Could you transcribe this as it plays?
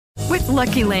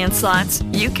Lucky Land Slots,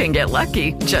 you can get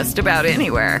lucky just about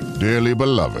anywhere. Dearly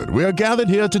beloved, we are gathered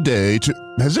here today to...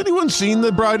 Has anyone seen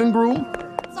the bride and groom?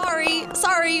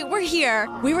 Sorry, we're here.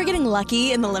 We were getting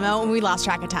lucky in the limo and we lost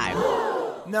track of time.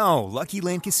 No, Lucky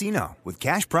Land Casino, with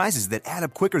cash prizes that add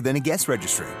up quicker than a guest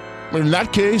registry. In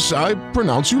that case, I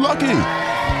pronounce you lucky.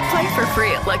 Play for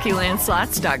free at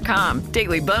LuckyLandSlots.com.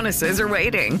 Daily bonuses are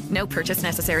waiting. No purchase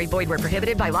necessary. Void where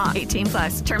prohibited by law.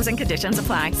 18+. Terms and conditions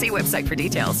apply. See website for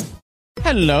details.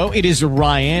 Hello, it is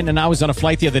Ryan, and I was on a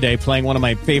flight the other day playing one of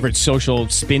my favorite social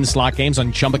spin slot games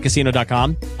on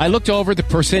ChumbaCasino.com. I looked over at the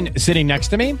person sitting next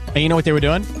to me, and you know what they were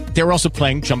doing? They were also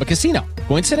playing Chumba Casino.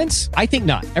 Coincidence? I think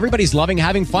not. Everybody's loving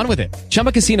having fun with it.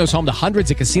 Chumba Casino is home to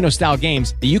hundreds of casino-style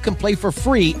games that you can play for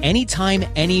free anytime,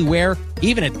 anywhere,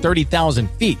 even at 30,000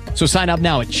 feet. So sign up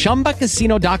now at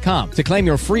ChumbaCasino.com to claim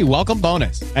your free welcome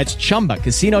bonus. That's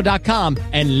ChumbaCasino.com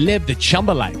and live the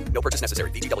Chumba life. No purchase necessary.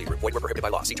 VGW. Void where prohibited by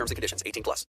law. See terms and conditions.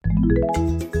 18+.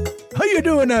 How you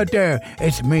doing out there?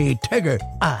 It's me, Tigger.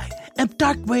 I am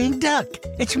Darkwing Duck.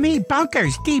 It's me,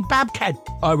 Bunkers, the Bobcat.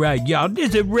 All right, y'all,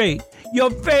 this is Ray,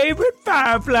 your favorite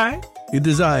Firefly. It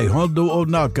is I, Hondo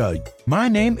Onaka. My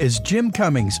name is Jim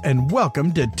Cummings, and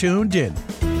welcome to Tuned In.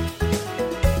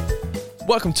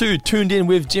 Welcome to Tuned In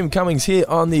with Jim Cummings here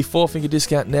on the Four Finger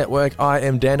Discount Network. I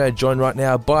am Dano, joined right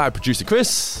now by producer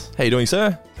Chris. How you doing,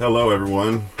 sir? Hello,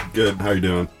 everyone. Good. How you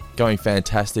doing? Going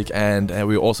fantastic, and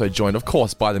we're also joined, of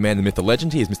course, by the man, the myth, the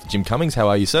legend. He is Mr. Jim Cummings. How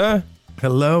are you, sir?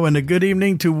 Hello, and a good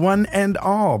evening to one and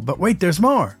all. But wait, there's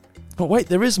more. But wait,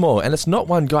 there is more, and it's not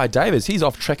one guy, Davis. He's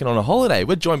off trekking on a holiday.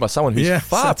 We're joined by someone who's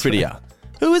far prettier. Right.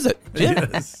 Who is it, Jim?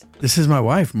 Yes. This is my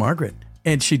wife, Margaret,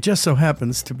 and she just so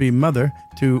happens to be mother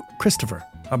to Christopher.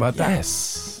 How about that?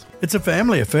 Yes. It's a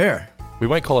family affair. We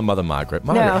won't call her Mother Margaret.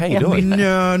 Margaret, how you doing?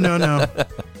 No.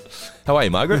 How are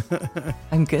you, Margaret?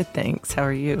 I'm good, thanks. How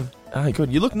are you? Oh,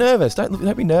 good. You look nervous.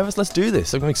 Don't be nervous. Let's do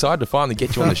this. I'm excited to finally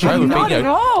get you on the show. Not at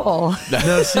all.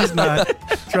 No, she's not.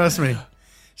 Trust me.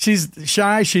 She's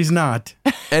shy. She's not.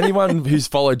 Anyone who's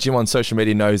followed Jim on social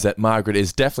media knows that Margaret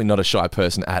is definitely not a shy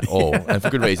person at all, and for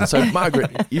good reason. So,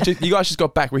 Margaret, you guys just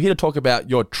got back. We're here to talk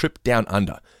about your trip down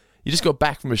under. You just got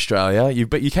back from Australia.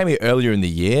 But you came here earlier in the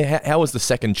year. How was the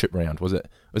second trip round? Was it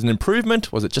an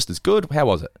improvement? Was it just as good? How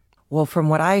was it? Well, from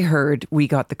what I heard, we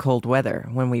got the cold weather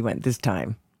when we went this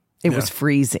time. It was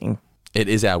freezing. It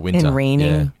is our winter. And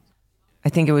raining. Yeah. I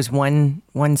think it was one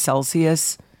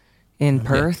Celsius in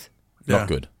Perth. Yeah. Not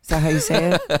good. Is that how you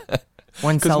say it?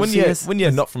 1 Celsius? When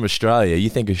you're not from Australia, you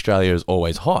think Australia is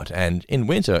always hot. And in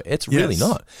winter, it's really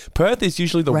not. Perth is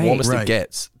usually the warmest it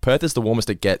gets. Perth is the warmest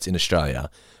it gets in Australia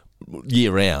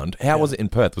year round. How was it in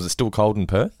Perth? Was it still cold in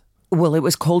Perth? Well, it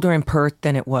was colder in Perth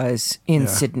than it was in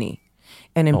Sydney.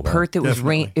 And in Perth, it was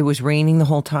raining the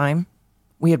whole time.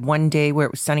 We had one day where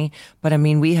it was sunny, but I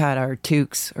mean, we had our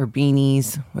toques or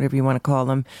beanies, whatever you want to call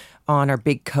them, on our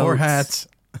big coats. Or hats.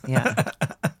 Yeah.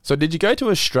 So did you go to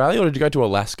Australia or did you go to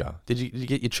Alaska? Did you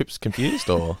get your trips confused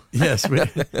or? Yes. I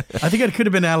think it could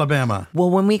have been Alabama. Well,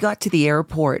 when we got to the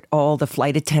airport, all the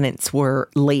flight attendants were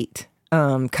late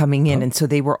coming in. And so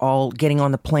they were all getting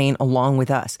on the plane along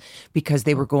with us because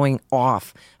they were going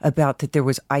off about that there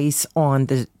was ice on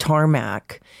the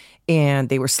tarmac and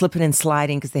they were slipping and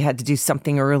sliding because they had to do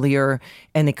something earlier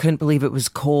and they couldn't believe it was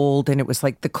cold and it was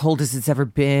like the coldest it's ever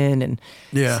been. And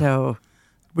so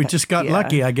we just got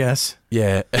lucky, I guess.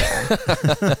 Yeah.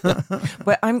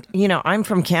 But I'm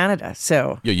from Canada,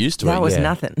 so you're used to it. That was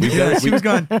nothing. She was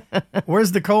going,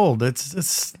 where's the cold?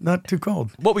 It's not too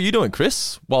cold. What were you doing,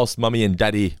 Chris, whilst Mummy and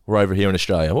Daddy were over here in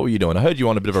Australia? What were you doing? I heard you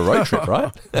on a bit of a road trip,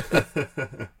 right?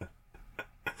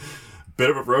 Bit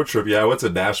of a road trip. Yeah, I went to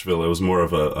Nashville. It was more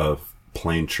of a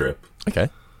plane trip. Okay.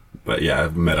 But yeah, I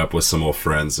met up with some old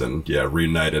friends and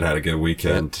reunited, had a good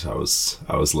weekend. I was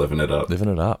living it up. Living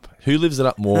it up. Who lives it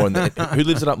up more in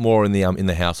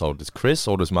the household? Does Chris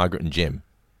or does Margaret and Jim?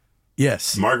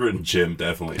 Yes. Margaret and Jim,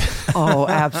 definitely. Oh,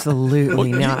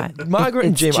 absolutely not. Margaret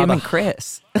and Jim. It's Jim and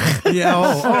Chris. Yeah.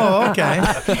 Oh, okay.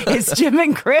 It's Jim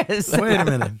and Chris. Wait a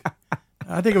minute.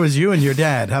 I think it was you and your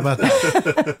dad. How about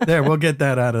that? There, we'll get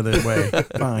that out of the way.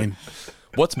 Fine.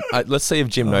 Let's see if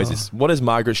Jim knows this. What is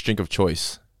Margaret's drink of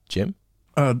choice, Jim?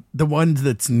 The one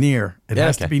that's near. It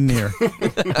has to be near.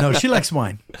 No, she likes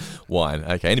wine. Wine.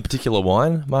 Okay. Any particular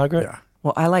wine, Margaret? Yeah.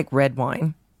 Well, I like red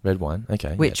wine. Red wine.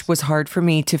 Okay. Which was hard for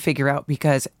me to figure out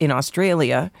because in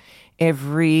Australia,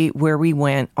 everywhere we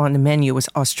went on the menu was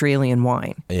Australian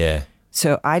wine. Yeah.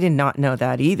 So I did not know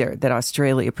that either, that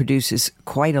Australia produces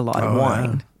quite a lot of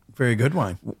wine. Very good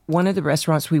wine. One of the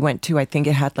restaurants we went to, I think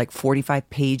it had like 45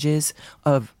 pages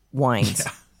of wines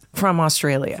from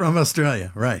Australia. From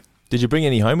Australia, right. Did you bring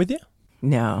any home with you?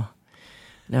 No.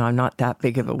 No, I'm not that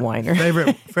big of a whiner.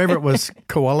 Favorite was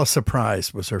Koala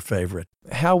Surprise was her favorite.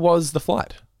 How was the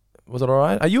flight? Was it all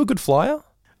right? Are you a good flyer?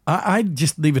 I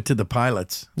just leave it to the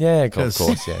pilots. Yeah, of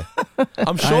course, yeah.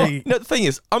 I'm sure. The thing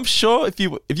is, I'm sure if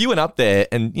you went up there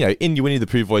and in your Winnie the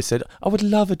Pooh voice said, "I would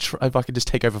love if I could just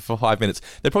take over for 5 minutes,"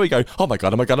 they'd probably go, "Oh my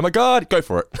god, oh my god, oh my god, go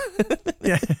for it."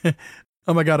 Yeah.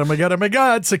 Oh my god, oh my god, oh my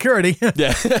god, security.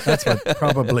 Yeah, that's what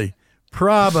probably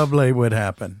would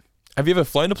happen. Have you ever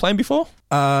flown a plane before?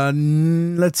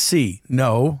 Let's see.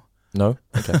 No.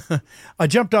 Okay. I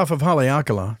jumped off of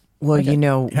Haleakala.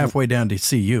 Well, halfway down to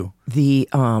see you. The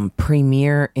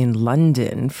premiere in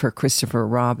London for Christopher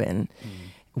Robin,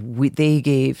 they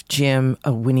gave Jim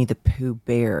a Winnie the Pooh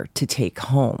bear to take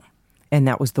home. And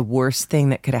that was the worst thing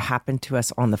that could have happened to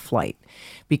us on the flight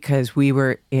because we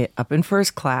were up in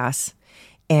first class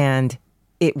and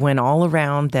it went all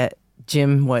around that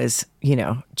Jim was,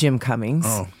 Jim Cummings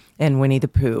and Winnie the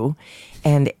Pooh.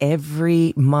 And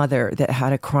every mother that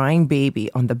had a crying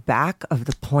baby on the back of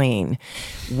the plane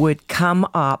would come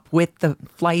up with the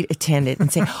flight attendant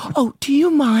and say, "Oh, do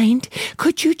you mind?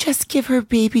 Could you just give her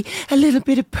baby a little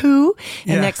bit of poo?"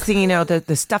 And next thing you know,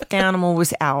 the stuffed animal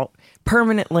was out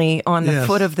permanently on the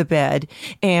foot of the bed,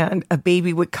 and a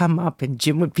baby would come up and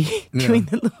Jim would be doing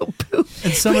the little poo.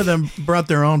 And some of them brought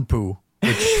their own poo,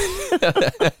 which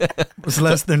was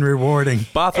less than rewarding.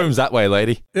 Bathroom's that way,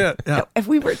 lady. Yeah. If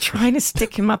we were trying to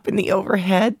stick him up in the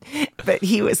overhead, but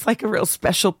he was like a real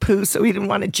special poo, so we didn't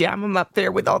want to jam him up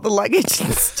there with all the luggage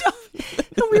and stuff.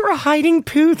 And we were hiding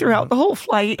poo throughout the whole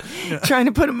flight, trying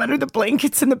to put him under the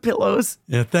blankets and the pillows.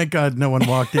 Yeah, thank God no one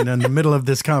walked in the middle of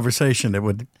this conversation. It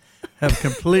would have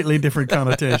completely different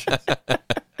connotations.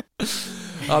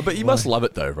 But you must love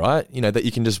it though, right? That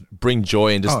you can just bring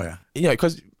joy and just,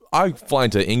 because I fly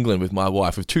into England with my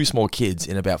wife with 2 small kids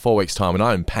in about 4 weeks' time, and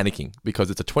I'm panicking because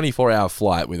it's a 24-hour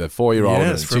flight with a 4-year-old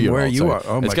and a 2-year-old. From where you are.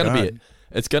 Oh my God.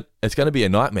 It's going to be a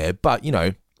nightmare. But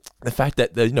the fact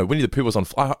that Winnie the Pooh was on.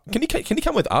 Can you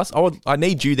come with us? I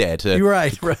need you there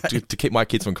to keep my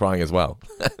kids from crying as well.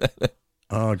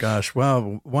 Oh gosh.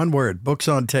 Well, one word: books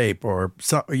on tape, or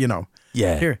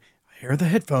Yeah. Here are the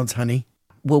headphones, honey.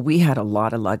 Well, we had a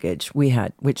lot of luggage.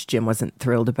 Which Jim wasn't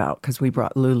thrilled about because we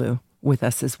brought Lulu with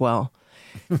us as well.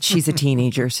 She's a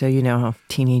teenager, so you know how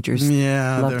teenagers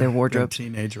love their wardrobe.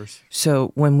 Teenagers.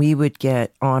 So when we would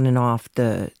get on and off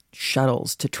the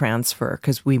shuttles to transfer,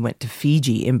 because we went to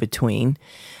Fiji in between,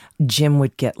 Jim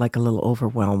would get like a little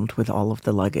overwhelmed with all of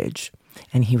the luggage.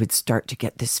 And he would start to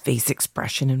get this face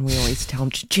expression. And we always tell him,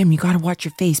 "Jim, you got to watch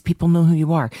your face. People know who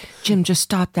you are. Jim, just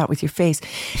stop that with your face."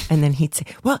 And then he'd say,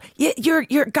 "Well,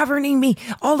 you're governing me.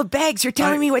 All the bags, you're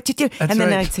telling me what to do." And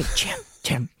then I'd say,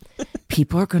 Jim,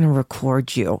 people are going to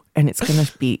record you, and it's going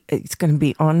to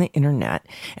be on the internet,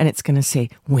 and it's going to say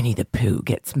Winnie the Pooh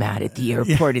gets mad at the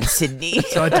airport in Sydney.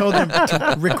 So I told them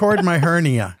to record my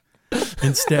hernia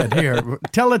instead. Here,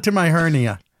 tell it to my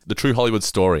hernia. The true Hollywood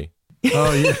story.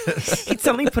 Oh, yes. He'd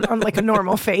suddenly put on like a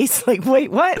normal face, like, "Wait,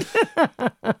 what?"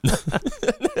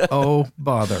 Oh,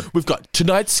 bother. We've got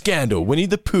tonight's scandal. Winnie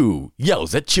the Pooh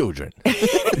yells at children.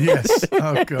 Yes.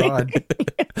 Oh, God.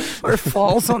 Or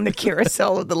falls on the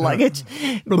carousel of the luggage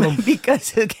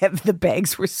because the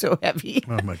bags were so heavy.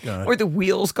 Oh, my God. Or the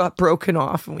wheels got broken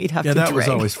off and we'd have to drag. Yeah, that was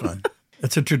always fun.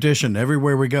 It's a tradition.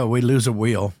 Everywhere we go, we lose a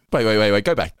wheel. Wait.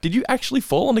 Go back. Did you actually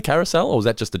fall on the carousel, or was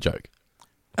that just a joke?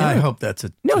 I hope that's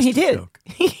a No, he did. Joke.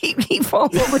 He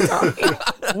falls all the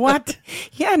time. What?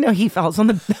 Yeah, no, he falls on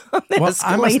the escalator.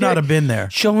 I must not have been there.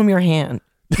 Show him your hand.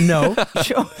 No.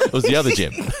 It was the other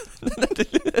Jim.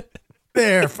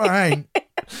 There, fine.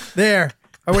 There.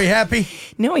 Are we happy?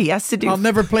 No, he has to do. I'll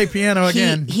never play piano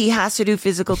again. He has to do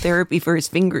physical therapy for his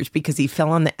fingers because he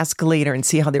fell on the escalator and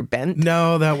see how they're bent.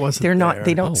 No, that wasn't. They're not.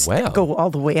 They don't go all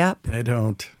the way up. They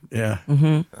don't. Yeah.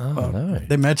 Mm-hmm. Oh no.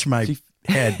 They match my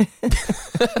head.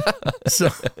 So.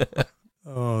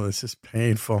 Oh, this is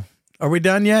painful. Are we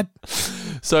done yet?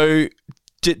 So,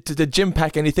 did Jim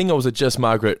pack anything, or was it just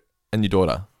Margaret and your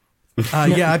daughter?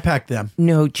 Yeah, I packed them.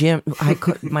 No, Jim.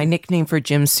 My nickname for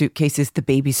Jim's suitcase is the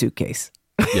baby suitcase.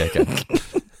 Yeah, okay.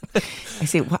 I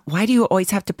say, why do you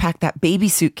always have to pack that baby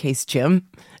suitcase, Jim?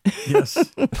 Yes.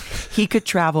 He could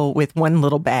travel with one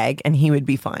little bag and he would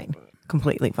be fine.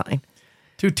 Completely fine.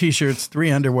 2 T-shirts,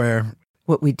 3 underwear.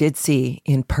 What we did see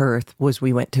in Perth was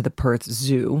we went to the Perth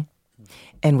Zoo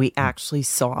and we actually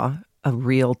saw a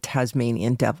real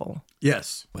Tasmanian devil.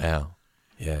 Yes. Wow.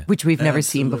 Yeah. Which we've never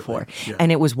seen before. Yeah.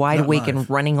 And it was wide Not awake live. and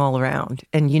running all around.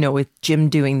 And, with Jim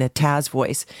doing the Taz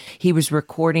voice, he was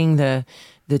recording the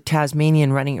the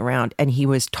Tasmanian running around, and he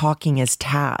was talking as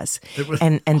Taz,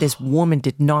 and this woman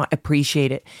did not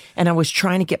appreciate it. And I was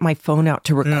trying to get my phone out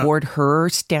to record her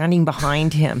standing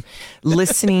behind him,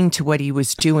 listening to what he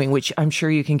was doing, which I'm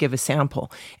sure you can give a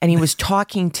sample. And he was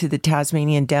talking to the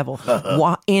Tasmanian devil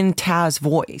in Taz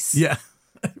voice. Yeah.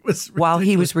 It was while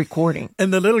he was recording.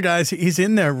 And the little guys, he's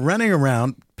in there running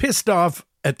around, pissed off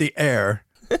at the air.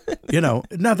 You know,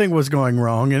 nothing was going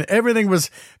wrong and everything was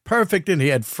perfect. And he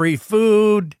had free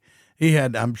food. He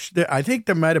had, I think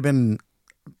there might have been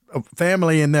a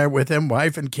family in there with him,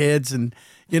 wife and kids, and,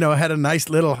 you know, had a nice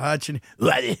little hutch. And,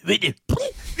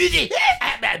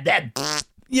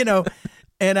 you know,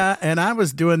 and I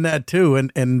was doing that too.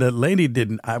 And the lady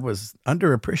didn't, I was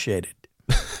underappreciated.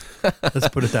 Let's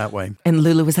put it that way. And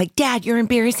Lulu was like, Dad, you're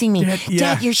embarrassing me.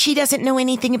 Dad, she doesn't know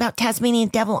anything about Tasmanian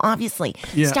devil, obviously.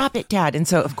 Yeah. Stop it, Dad. And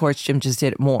so, of course, Jim just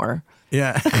did it more.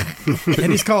 Yeah.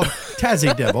 And he's called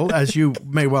Tassie Devil, as you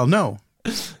may well know.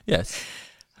 Yes.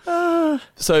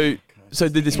 So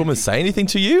did this woman say anything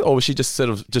to you, or was she just sort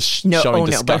of showing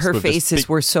disgust? But her faces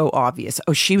were so obvious.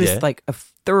 Oh, she was like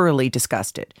thoroughly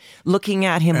disgusted, looking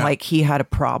at him like he had a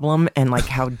problem and like,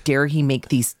 how dare he make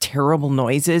these terrible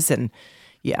noises and...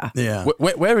 Yeah.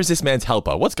 Where is this man's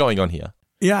helper? What's going on here?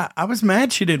 Yeah, I was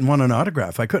mad she didn't want an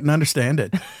autograph. I couldn't understand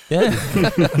it. Yeah.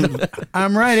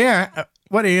 I'm right here.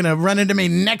 What, are you going to run into me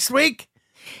next week?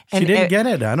 She didn't get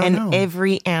it. I don't know. And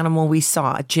every animal we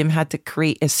saw, Jim had to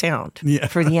create a sound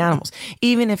for the animals,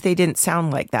 even if they didn't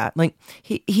sound like that. Like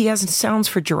he has sounds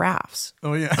for giraffes.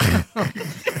 Oh, yeah.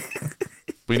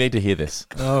 We need to hear this.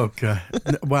 Oh, God.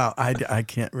 Wow, I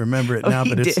can't remember it now,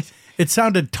 but it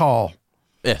sounded tall.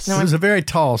 Yes. It was a very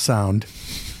tall sound.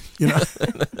 You know.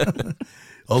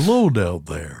 Hello down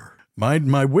there. Mind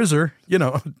my whizzer. You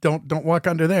know, don't walk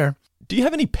under there. Do you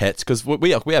have any pets? Because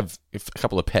we have a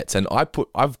couple of pets, and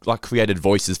I've like created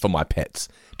voices for my pets.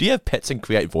 Do you have pets and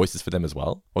create voices for them as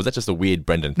well, or is that just a weird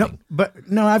Brendan thing?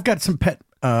 No, I've got some pet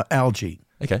algae.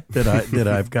 Okay. that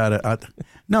I've got.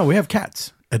 No, we have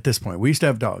cats at this point. We used to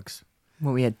have dogs.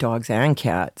 Well, we had dogs and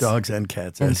cats. Dogs and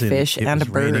cats. And fish and a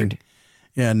bird. Raining.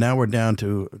 Yeah, now we're down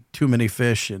to too many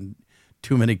fish and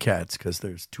too many cats because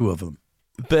there's 2 of them.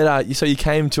 But so you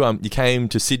came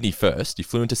to Sydney first. You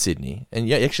flew into Sydney, and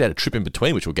you actually had a trip in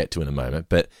between, which we'll get to in a moment.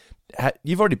 But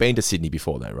you've already been to Sydney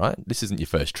before, though, right? This isn't your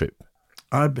first trip.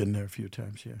 I've been there a few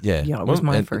times. Yeah. It was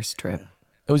my first trip.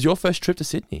 It was your first trip to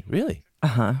Sydney, really?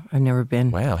 I've never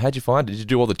been. Wow, how'd you find it? Did you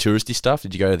do all the touristy stuff?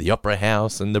 Did you go to the Opera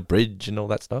House and the bridge and all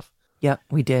that stuff? Yep,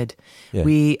 we did. Yeah.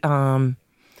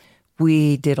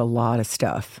 We did a lot of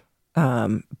stuff.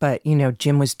 But, you know,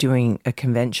 Jim was doing a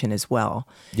convention as well.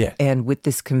 Yeah. And with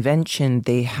this convention,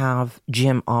 they have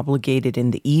Jim obligated in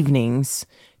the evenings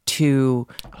to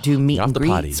do meet and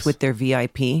greets parties with their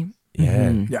VIP. Yeah.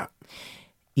 Mm-hmm.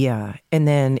 Yeah. And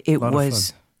then what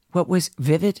was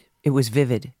Vivid? It was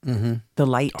Vivid. Mm-hmm. The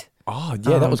light. Oh,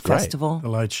 yeah, that was great. Festival. The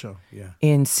light show, yeah.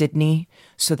 In Sydney.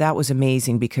 So that was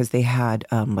amazing because they had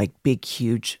like big,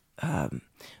 huge,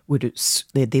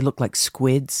 they looked like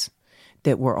squids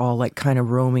that were all like kind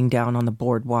of roaming down on the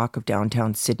boardwalk of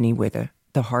downtown Sydney where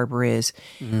the harbor is.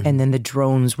 Mm-hmm. And then the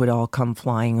drones would all come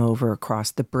flying over across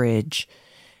the bridge.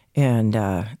 And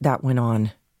that went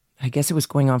on, I guess it was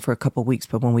going on for a couple of weeks,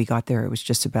 but when we got there, it was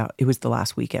the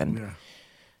last weekend. Yeah.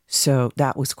 So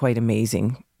that was quite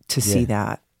amazing to see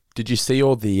that. Did you see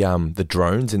all the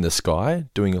drones in the sky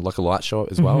doing like a light show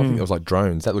as well? Mm-hmm. I think it was like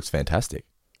drones. That looks fantastic.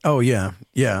 Oh, yeah.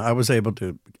 Yeah, I was able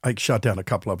to, I shot down a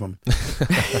couple of them.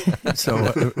 So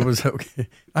it was okay.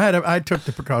 I took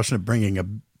the precaution of bringing a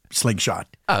slingshot.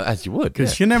 Oh, as you would.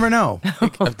 Because you never know.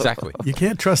 Exactly. You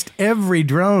can't trust every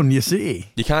drone you see.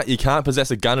 You can't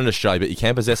possess a gun in Australia, but you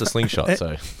can possess a slingshot.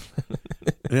 So,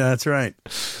 yeah, that's right.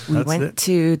 We went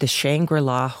to the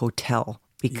Shangri-La Hotel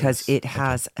because it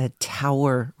has a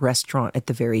tower restaurant at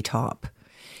the very top.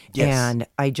 Yes. And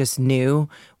I just knew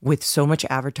with so much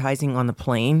advertising on the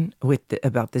plane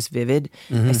about this Vivid,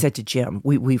 I said to Jim,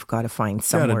 we've got to find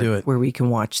somewhere where we can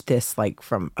watch this like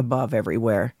from above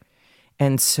everywhere.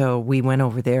 And so we went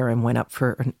over there and went up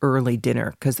for an early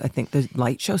dinner because I think the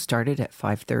light show started at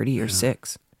 5:30 or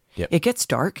 6. Yep. It gets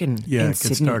dark in Sydney. It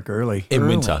gets dark early. In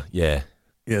winter, yeah.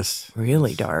 Yes.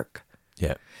 Really dark.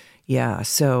 Yeah. Yeah,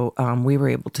 so we were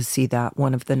able to see that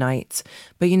one of the nights.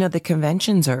 But, you know, the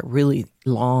conventions are really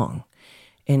long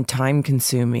and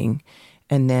time-consuming.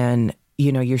 And then,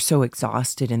 you know, you're so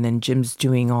exhausted. And then Jim's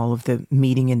doing all of the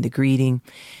meeting and the greeting.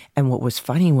 And what was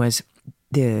funny was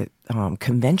the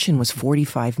convention was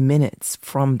 45 minutes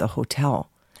from the hotel.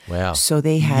 Wow. So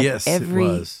they had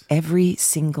every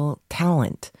single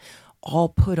talent all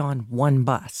put on one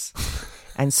bus.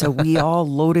 And so we all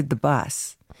loaded the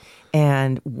bus.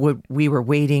 And we were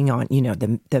waiting on,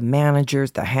 the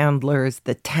managers, the handlers,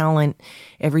 the talent,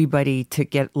 everybody to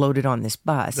get loaded on this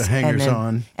bus. The hangers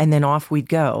on. And then off we'd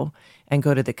go and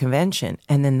go to the convention.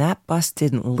 And then that bus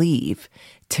didn't leave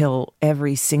till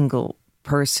every single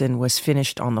person was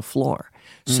finished on the floor.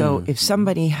 So if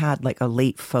somebody had like a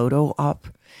late photo up,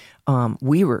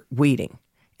 we were waiting.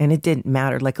 And it didn't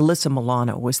matter. Like Alyssa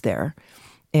Milano was there,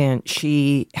 and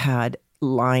she had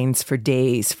lines for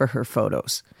days for her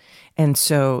photos. And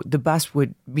so the bus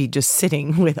would be just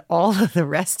sitting with all of the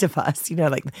rest of us,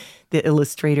 like the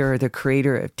illustrator or the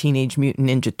creator of Teenage Mutant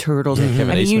Ninja Turtles.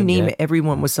 You name it,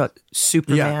 everyone was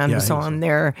Superman was on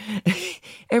there.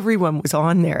 Everyone was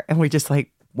on there. And we're just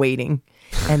like waiting.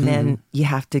 And then you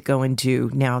have to go and do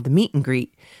now the meet and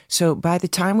greet. So by the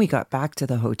time we got back to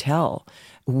the hotel,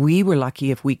 we were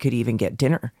lucky if we could even get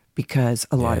dinner because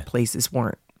a lot of places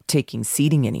weren't taking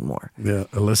seating anymore. Yeah,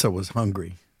 Alyssa was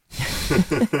hungry.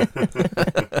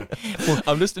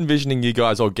 I'm just envisioning you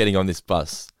guys all getting on this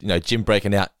bus. Jim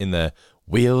breaking out in the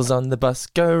wheels on the bus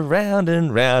go round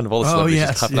and round. Of all the celebrities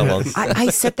just clapping along. I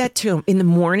said that to him in the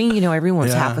morning.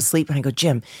 Everyone's half asleep, and I go,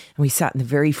 Jim, and we sat in the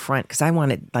very front because I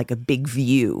wanted like a big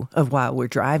view of while we're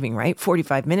driving. Right,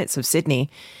 45 minutes of Sydney.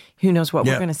 Who knows what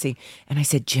we're going to see? And I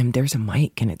said, Jim, there's a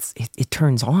mic, and it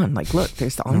turns on. Like, look,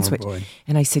 there's the on switch. Boy.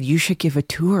 And I said, you should give a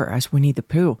tour as Winnie the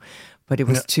Pooh. But it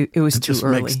was too just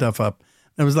early. Make stuff up.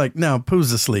 It was like, no,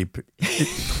 Pooh's asleep.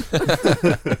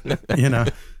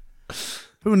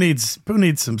 Pooh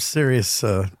needs some serious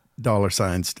dollar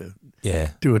signs to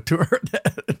do a tour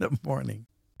in the morning.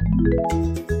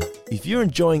 If you're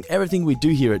enjoying everything we do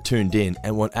here at Tuned In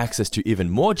and want access to even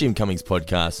more Jim Cummings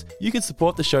podcasts, you can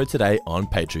support the show today on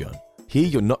Patreon. Here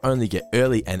you'll not only get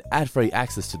early and ad-free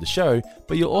access to the show,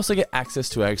 but you'll also get access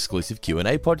to our exclusive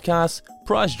Q&A podcasts,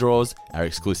 prize draws, our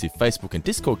exclusive Facebook and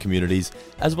Discord communities,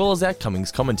 as well as our Cummings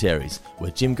commentaries,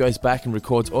 where Jim goes back and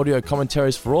records audio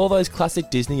commentaries for all those classic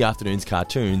Disney Afternoons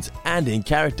cartoons and in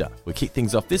character. We kick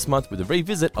things off this month with a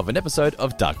revisit of an episode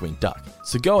of Darkwing Duck.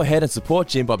 So go ahead and support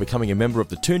Jim by becoming a member of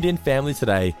the Tuned In family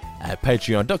today at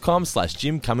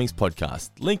patreon.com/Jim Cummings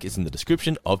Podcast. Link is in the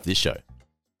description of this show.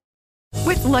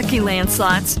 With Lucky Land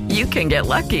Slots, you can get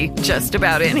lucky just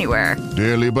about anywhere.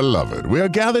 Dearly beloved, we are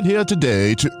gathered here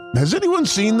today to... Has anyone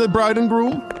seen the bride and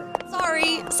groom?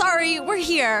 Sorry, we're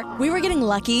here. We were getting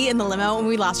lucky in the limo and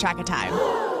we lost track of time.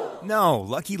 No,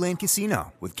 Lucky Land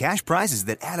Casino, with cash prizes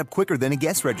that add up quicker than a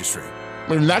guest registry.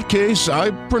 In that case,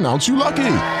 I pronounce you lucky.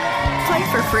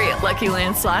 Play for free at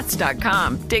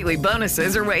LuckyLandSlots.com. Daily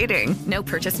bonuses are waiting. No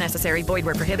purchase necessary. Void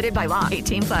where prohibited by law.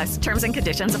 18+. Terms and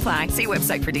conditions apply. See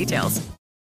website for details.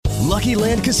 Lucky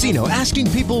Land Casino,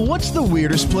 asking people, what's the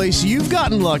weirdest place you've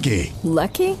gotten lucky?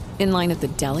 Lucky? In line at the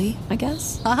deli, I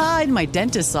guess? Aha, in my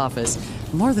dentist's office.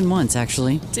 More than once,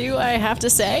 actually. Do I have to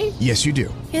say? Yes, you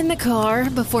do. In the car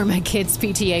before my kids'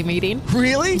 PTA meeting.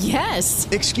 Really? Yes.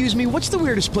 Excuse me, what's the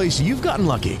weirdest place you've gotten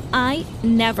lucky? I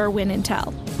never win and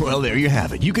tell. Well, there you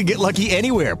have it. You can get lucky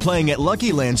anywhere, playing at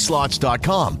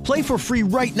LuckyLandSlots.com. Play for free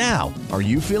right now. Are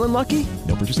you feeling lucky?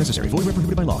 No purchase necessary. Void where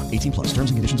prohibited by law. 18+.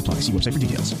 Terms and conditions apply. See website for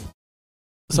details.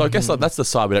 So I guess that's the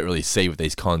side we don't really see with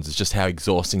these cons, is just how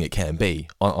exhausting it can be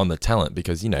on the talent,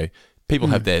 because, people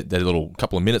have their little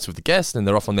couple of minutes with the guest and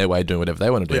they're off on their way doing whatever they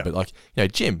want to do. Yeah.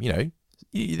 But Jim, you're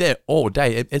there all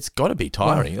day. It's got to be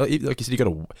tiring. Well, like you said, you got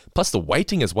to, plus the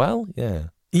waiting as well. Yeah.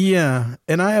 Yeah.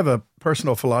 And I have a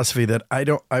personal philosophy that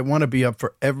I want to be up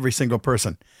for every single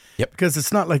person. Yep. Because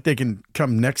it's not like they can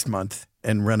come next month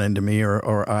and run into me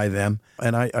or I them.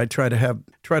 And I try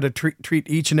to treat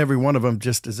each and every one of them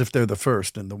just as if they're the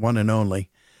first and the one and only.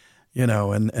 And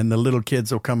the little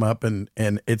kids will come up and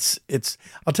it's,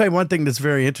 I'll tell you one thing that's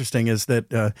very interesting is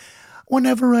that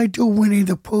whenever I do Winnie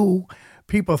the Pooh,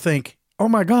 people think, oh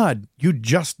my God, you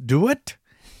just do it?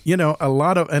 A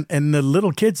lot of, and the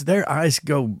little kids, their eyes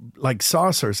go like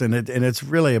saucers and it's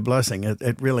really a blessing.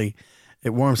 It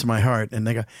warms my heart. And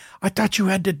they go, I thought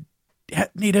you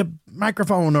need a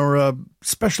microphone or a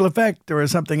special effect or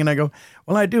something. And I go,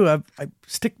 well, I do. I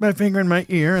stick my finger in my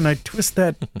ear and I twist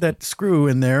that screw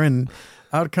in there and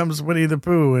out comes Winnie the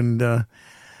Pooh. And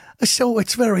so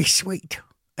it's very sweet.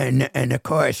 And of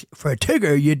course, for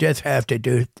Tigger, you just have to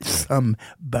do some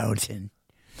bouncing.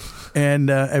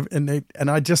 And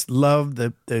I just love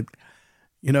the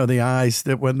eyes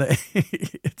that when they,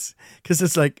 it's because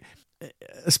it's like,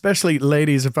 especially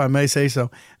ladies, if I may say so,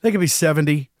 they could be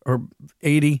 70 or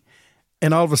 80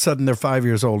 and all of a sudden they're 5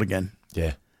 years old again.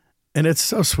 Yeah. And it's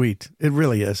so sweet. It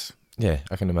really is. Yeah,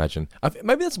 I can imagine.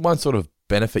 Maybe that's one sort of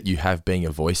benefit you have being a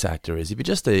voice actor is if you're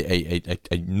just a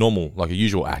normal, like a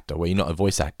usual actor where you're not a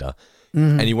voice actor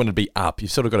and you want to be up,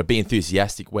 you've sort of got to be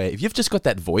enthusiastic where if you've just got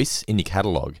that voice in your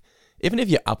catalogue, even if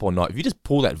you're up or not, if you just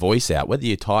pull that voice out, whether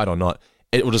you're tired or not,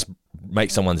 it will just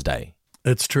make someone's day.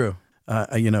 It's true.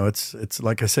 It's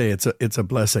like I say, it's a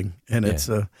blessing, and it's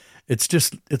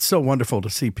so wonderful to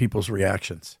see people's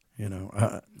reactions.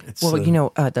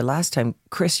 The last time,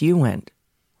 Chris, you went,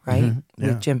 right?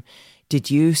 With Jim. Did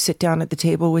you sit down at the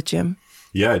table with Jim?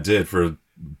 Yeah, I did.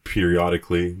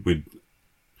 Periodically, we'd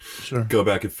go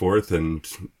back and forth, and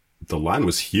the line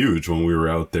was huge when we were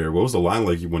out there. What was the line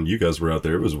like when you guys were out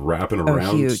there? It was wrapping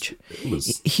around. Huge. It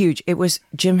was huge. It was,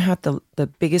 Jim had the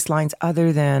biggest lines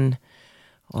other than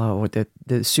the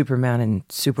Superman and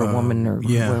Superwoman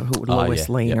Lois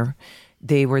Lane.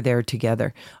 They were there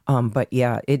together. But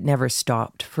yeah, it never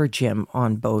stopped for Jim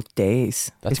on both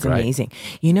days. That's it's great. Amazing.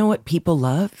 You know what people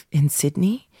love in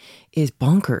Sydney is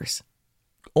bonkers.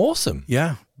 Awesome.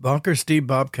 Yeah. Bonkers Steve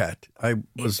Bobcat.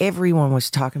 Everyone was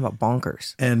talking about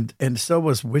bonkers. And so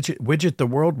was Widget the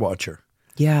World Watcher.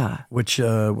 Yeah. Which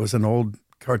was an old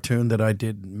cartoon that I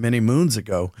did many moons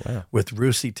ago with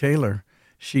Russi Taylor.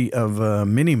 She of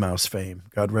Minnie Mouse fame,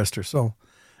 God rest her soul.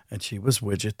 And she was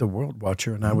Widget the World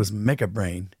Watcher, and I was Mega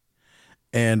Brain.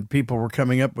 And people were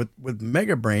coming up with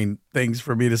Mega Brain things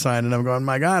for me to sign, and I'm going,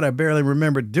 my God, I barely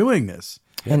remember doing this.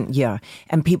 And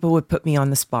people would put me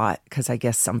on the spot because I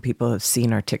guess some people have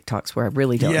seen our TikToks where I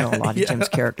really don't know a lot of Jim's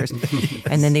characters. Yes.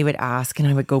 And then they would ask and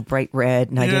I would go bright red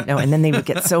and I didn't know. And then they would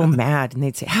get so mad and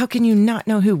they'd say, how can you not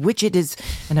know who Widget is?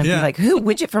 And I'd be like, who?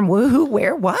 Widget from who,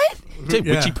 where, what?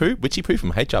 Witchy Poo from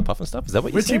HR Puff and stuff? Is that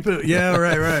what you said? Witchy Poo, yeah,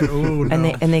 right. Ooh,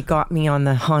 no. And they got me on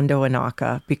the Hondo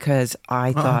Anaka because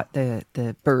I thought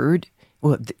the bird,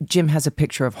 Jim has a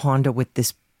picture of Hondo with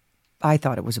this, I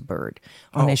thought it was a bird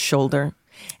on his shoulder.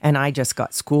 And I just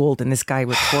got schooled, and this guy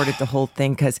recorded the whole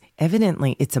thing because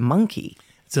evidently it's a monkey.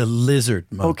 It's a lizard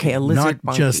monkey. Okay, a lizard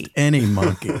monkey. Not just any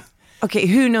monkey. Okay,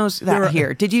 who knows that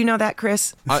here? Did you know that,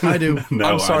 Chris? I do. No,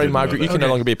 I'm sorry, Margaret. You can no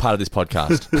longer be a part of this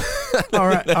podcast. All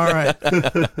right.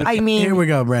 I mean, here we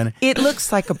go, Brandon. It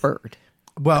looks like a bird.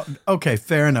 Well, okay,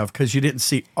 fair enough, because you didn't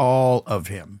see all of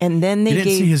him. And then you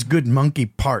didn't see his good monkey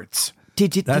parts.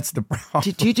 That's the problem.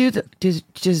 Did you do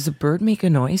does the bird make a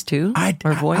noise too?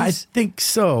 Or voice? I think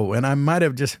so. And I might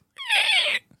have just,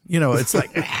 it's like,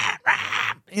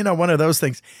 one of those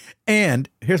things. And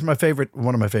here's one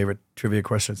of my favorite trivia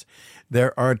questions.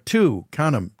 There are two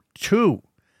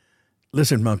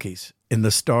lizard monkeys in the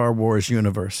Star Wars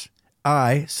universe.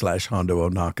 I/Hondo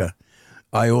Onaka,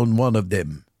 I own one of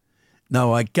them.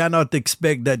 Now, I cannot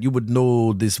expect that you would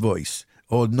know this voice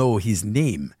or know his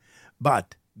name,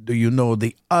 but do you know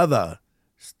the other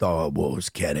Star Wars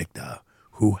character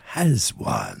who has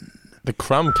one? The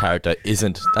Crumb character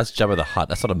that's Jabba the Hutt.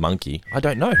 That's not a monkey. I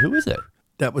don't know. Who is it?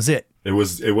 That was it. It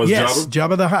was yes,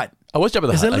 Jabba the Hutt. Oh, it was Jabba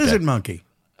the Hutt. It's a lizard monkey.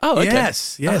 Oh, okay.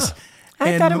 Yes.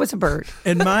 I thought it was a bird.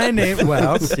 And my name,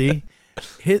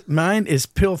 mine is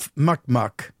Pilf Muck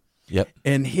Muck. Yep.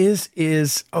 And his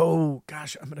is, I'm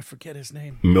going to forget his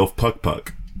name. Milf Puck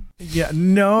Puck. Yeah,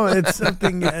 no, it's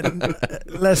something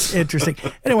less interesting.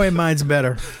 Anyway, mine's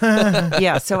better.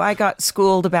 Yeah, so I got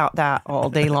schooled about that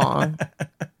all day long.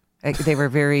 They were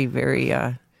very, very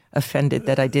offended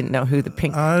that I didn't know who the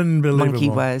pink monkey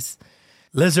was.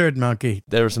 Lizard monkey.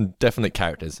 There are some definite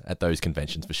characters at those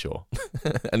conventions for sure.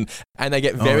 and they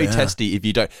get very testy if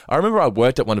you don't. I remember I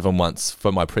worked at one of them once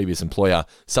for my previous employer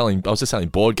I was just selling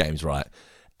board games, right?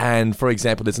 And for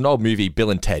example, there's an old movie, Bill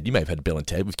and Ted. You may have heard of Bill and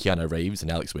Ted with Keanu Reeves and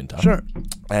Alex Winter. Sure.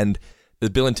 And the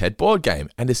Bill and Ted board game.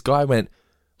 And this guy went,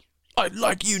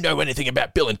 like you know anything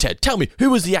about Bill and Ted. Tell me,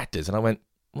 who was the actors? And I went,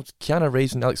 well, it's Keanu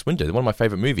Reeves and Alex Winter. They're one of my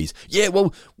favorite movies. Yeah,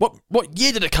 well, what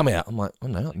year did it come out? I'm like, I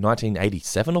don't know, like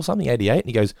 1987 or something, 88. And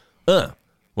he goes,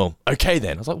 well, okay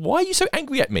then. I was like, why are you so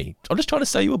angry at me? I'm just trying to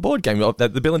sell you a board game,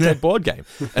 the Bill and Ted board game.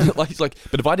 And he's like,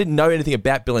 but if I didn't know anything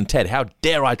about Bill and Ted, how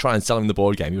dare I try and sell him the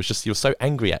board game? He was so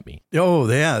angry at me. Oh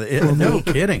yeah, no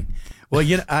kidding. Well,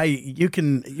 you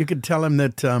can tell him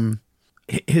that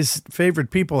his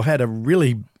favorite people had a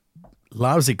really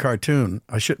lousy cartoon.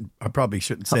 I probably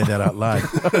shouldn't say that out loud.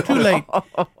 Too late.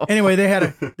 Anyway, they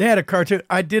had a cartoon.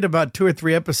 I did about 2 or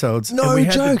 3 episodes. No and we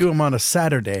joke. had to do them on a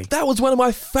Saturday. That was one of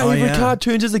my favorite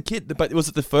cartoons as a kid. But was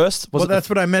it the first? That's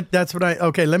what I meant.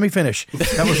 Okay, let me finish.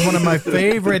 That was one of my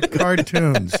favorite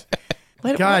cartoons.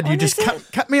 God, you just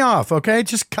cut me off, okay?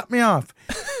 Just cut me off.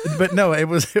 But no, it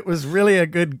was really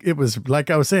it was like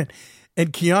I was saying.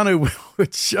 And Keanu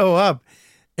would show up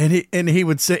and he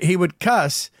would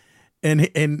cuss. And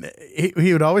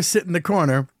he would always sit in the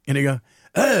corner and he'd go,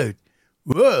 oh,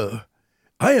 whoa,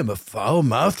 I am a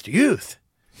foul-mouthed youth.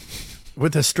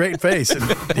 with a straight face. And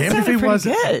damned if he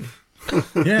wasn't. Good.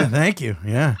 Yeah, thank you.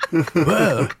 Yeah.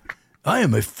 Well, I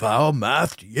am a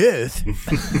foul-mouthed youth.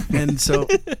 And so,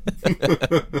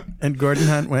 and Gordon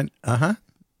Hunt went,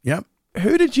 yep.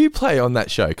 Who did you play on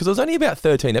that show? Because there was only about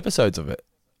 13 episodes of it.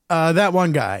 That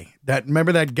one guy.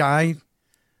 Remember that guy?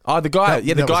 Oh, the guy.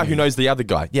 The guy who knows the other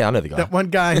guy. Yeah, I know the guy. That one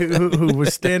guy who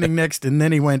was standing next, and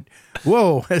then he went,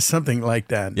 whoa, something like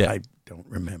that. Yeah. I don't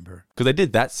remember. Because they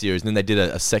did that series, and then they did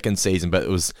a second season, but it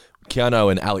was Keanu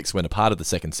and Alex weren't a part of the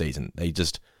second season.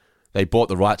 They bought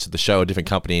the rights to the show, a different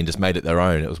company, and just made it their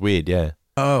own. It was weird, yeah.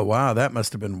 Oh, wow, that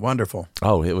must have been wonderful.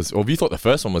 Oh, it was. Well, you thought the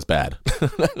first one was bad.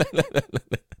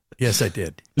 Yes, I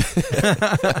did.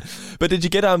 But did you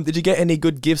get any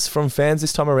good gifts from fans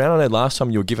this time around? I know last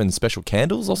time you were given special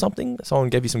candles or something. Someone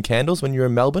gave you some candles when you were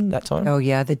in Melbourne that time. Oh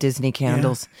yeah, the Disney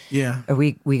candles. Yeah.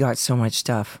 We got so much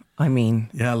stuff. I mean,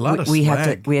 yeah, a lot of we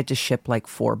swag. had to ship like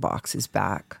 4 boxes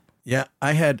back. Yeah,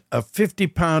 I had a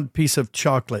 50-pound piece of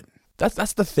chocolate.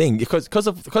 That's the thing, because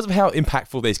of how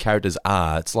impactful these characters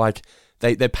are. It's like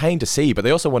they're paying to see, but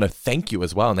they also want to thank you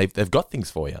as well, and they've got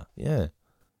things for you. Yeah.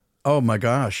 Oh my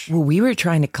gosh. Well, we were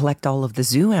trying to collect all of the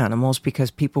zoo animals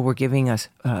because people were giving us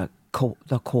the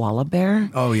koala bear.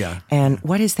 Oh yeah. And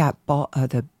what is that ball?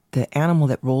 The animal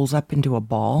that rolls up into a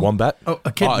ball. Wombat. Oh,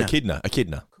 echidna.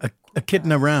 Echidna.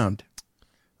 Echidna round.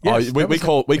 Yes, we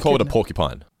call it a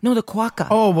porcupine. No, the quokka.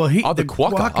 Oh well, the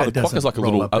quokka. The quokka's like a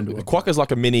little. The quokka's like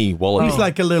a mini wallaby. He's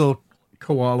like a little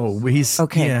koala. He's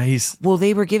okay. Yeah, he's. Well,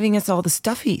 they were giving us all the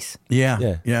stuffies.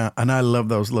 Yeah, and I love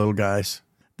those little guys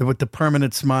with the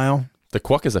permanent smile. The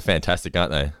quokkas are fantastic,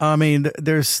 aren't they? I mean,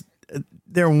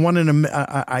 they're one in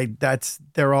a.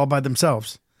 They're all by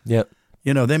themselves. Yep.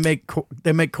 You know, they make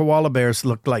koala bears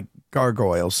look like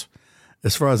gargoyles.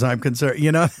 As far as I'm concerned,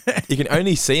 you know. You can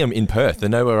only see them in Perth. They're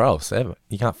nowhere else ever.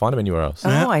 You can't find them anywhere else.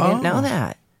 Oh, I didn't know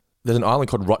that. There's an island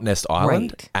called Rottnest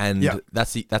Island, Right. and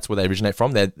that's where they originate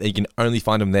from. You can only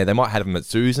find them there. They might have them at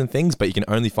zoos and things, but you can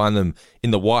only find them in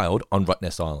the wild on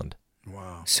Rottnest Island.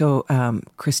 Wow. So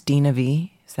Christina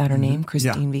V, is that her name?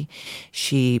 Christine V.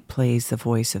 She plays the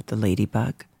voice of the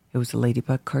Ladybug. It was a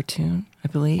Ladybug cartoon, I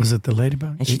believe. Was it the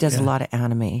Ladybug? And she does a lot of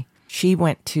anime. She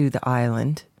went to the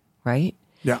island, right?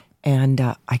 Yeah. And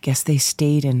I guess they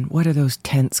stayed in, what are those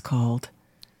tents called?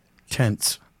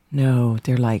 Tents. No,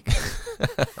 they're like,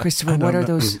 Christopher, what are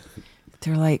those?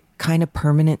 They're like kind of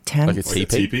permanent tents. Like a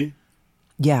teepee?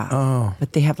 Yeah. Oh.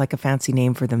 But they have like a fancy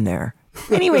name for them there.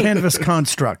 Anyway. Canvas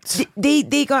constructs.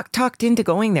 They got talked into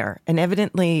going there, and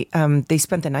evidently they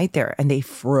spent the night there, and they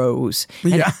froze,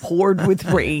 and it poured with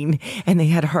rain, and they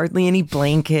had hardly any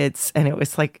blankets, and it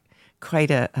was like quite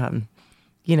a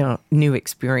new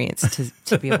experience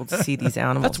to be able to see these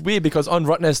animals. That's weird because on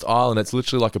Rottnest Island, it's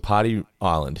literally like a party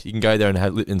island. You can go there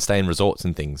and stay in resorts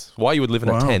and things. Why you would live in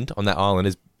a tent on that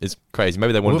island is crazy.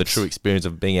 Maybe they wanted the true experience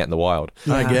of being out in the wild.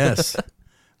 Yeah. I guess.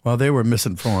 Well, they were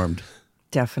misinformed.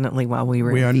 Definitely while we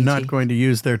were We in are Fiji. not going to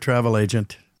use their travel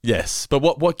agent. Yes. But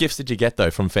what gifts did you get,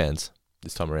 though, from fans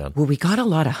this time around? Well, we got a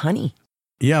lot of honey.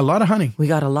 Yeah, a lot of honey. We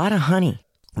got a lot of honey.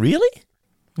 Really?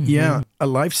 Mm-hmm. Yeah, a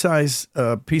life-size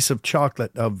piece of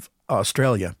chocolate of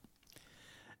Australia.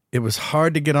 It was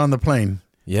hard to get on the plane.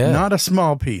 Yeah. Not a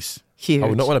small piece. Huge. I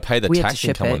would not want to pay the We had to tax ship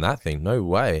income it. on that thing. No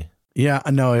way. Yeah,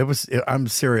 no, I'm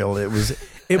serial. It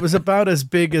was about as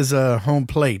big as a home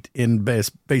plate in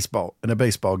baseball, in a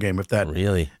baseball game, if that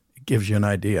really gives you an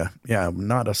idea. Yeah,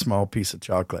 not a small piece of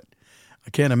chocolate. I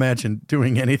can't imagine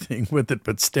doing anything with it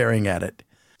but staring at it.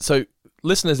 So,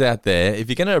 listeners out there, if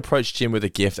you're going to approach Jim with a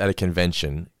gift at a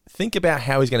convention, think about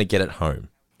how he's going to get it home.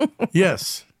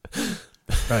 Yes.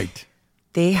 Right.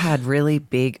 They had really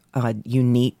big,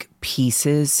 unique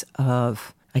pieces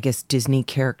of, I guess, Disney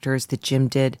characters that Jim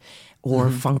did, or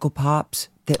Funko Pops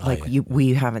that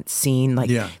we haven't seen. Like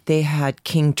they had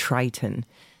King Triton,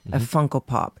 a Funko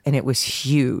Pop, and it was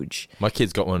huge. My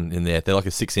kid's got one in there. They're like a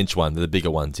 6-inch one. They're the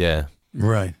bigger ones, yeah.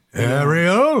 Right.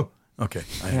 Ariel? Okay.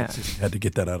 I had to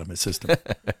get that out of my system.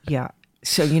 Yeah.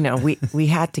 So, we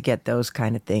had to get those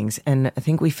kind of things. And I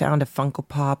think we found a Funko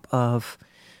Pop of,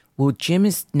 well, Jim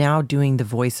is now doing the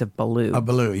voice of Baloo.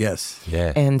 Baloo, yes.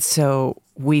 Yeah. And so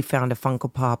we found a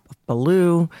Funko Pop of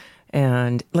Baloo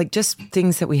and like just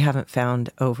things that we haven't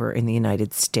found over in the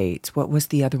United States. What was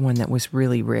the other one that was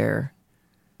really rare?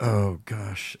 Oh,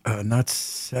 gosh. Not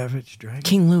Savage Dragon?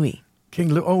 King Louie.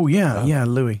 King Louie. Oh, yeah,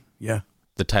 Louie. Yeah.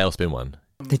 The Tailspin one.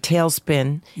 The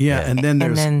Tailspin. Yeah, and then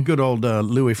there's good old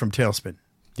Louie from Tailspin.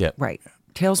 Yeah. Right.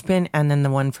 Tailspin, and then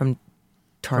the one from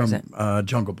Tarzan. From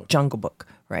Jungle Book. Jungle Book,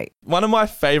 right. One of my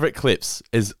favorite clips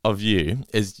is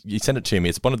you sent it to me.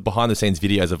 It's one of the behind the scenes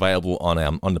videos available on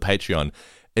the Patreon.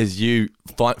 is you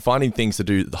finding things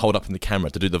to hold up in the camera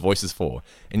to do the voices for,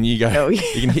 and you go, you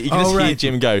can hear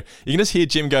Jim go. You can just hear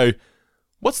Jim go.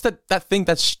 What's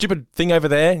that stupid thing over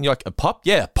there? And you're like, a pop?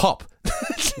 Yeah, a pop.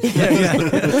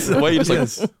 Where you're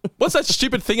just like, what's that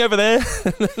stupid thing over there?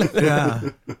 Yeah.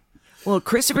 Well,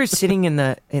 Christopher's sitting in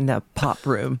the pop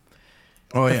room.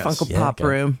 Oh, the yes. Funko Pop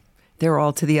room. They're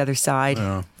all to the other side.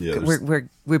 Yeah,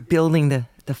 we're building the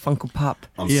Funko Pop.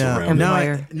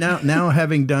 Empire. Now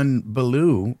having done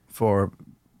Baloo for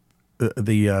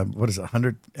the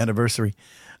 100th anniversary,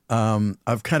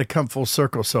 I've kind of come full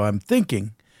circle. So I'm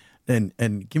thinking,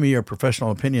 and give me your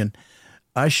professional opinion,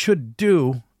 I should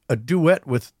do a duet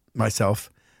with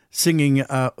myself, singing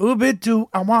 "Ooh bit do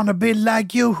I wanna be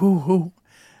like you, hoo hoo,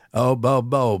 oh bo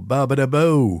bo ba ba da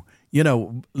bo." You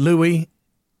know, Louie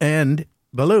and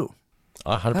Baloo.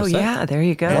 100%. Oh yeah, there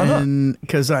you go. And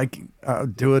because I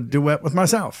do a duet with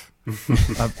myself.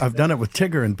 I've done it with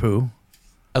Tigger and Pooh.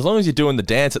 As long as you're doing the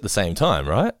dance at the same time,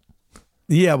 right?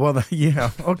 Yeah, well,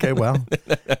 yeah. Okay, well.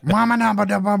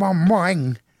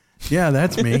 Yeah,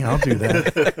 that's me. I'll do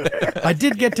that. I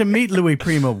did get to meet Louis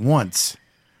Prima once.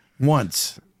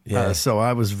 Yeah. So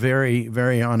I was very,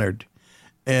 very honored.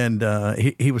 And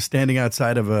he was standing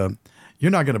outside of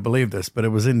you're not going to believe this, but it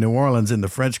was in New Orleans in the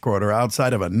French Quarter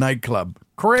outside of a nightclub.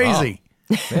 Crazy.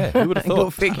 Oh. Yeah, who would have thought? Go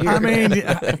figure. I mean,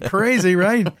 crazy,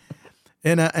 right?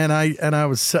 And I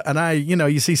was, you know,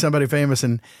 you see somebody famous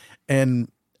and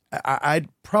I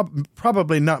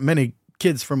probably not many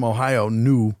kids from Ohio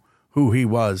knew who he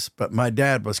was, but my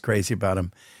dad was crazy about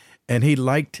him. And he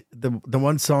liked the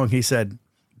one song he said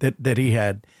that he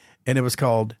had, and it was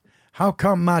called "How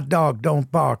Come My Dog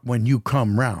Don't Bark When You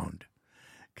Come Round."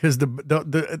 Because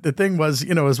the thing was,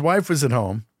 you know, his wife was at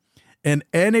home, and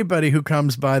anybody who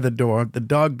comes by the door, the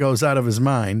dog goes out of his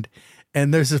mind.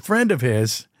 And there's a friend of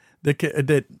his that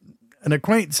an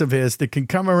acquaintance of his that can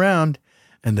come around,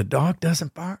 and the dog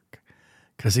doesn't bark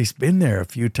because he's been there a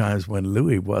few times when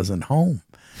Louis wasn't home.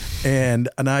 And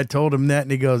I told him that,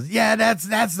 and he goes, "Yeah,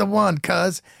 that's the one,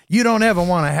 cuz you don't ever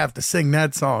want to have to sing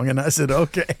that song." And I said,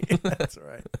 "Okay, that's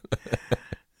right."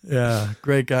 Yeah,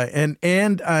 great guy.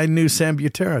 And I knew Sam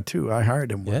Butera too. I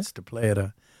hired him once to play at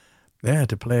an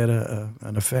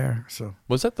affair. So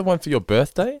was that the one for your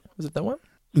birthday? Was it that one?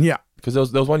 Yeah, because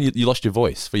there was one you lost your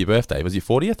voice for your birthday. Was your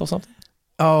 40th or something?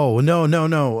 Oh no!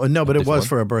 But it was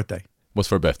for a birthday. Was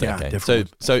for a birthday. Yeah, okay.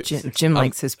 So Jim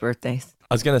likes his birthdays.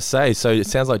 I was going to say, so it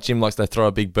sounds like Jim likes to throw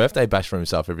a big birthday bash for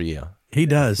himself every year. He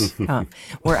does.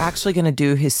 We're actually going to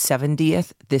do his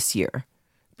 70th this year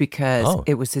because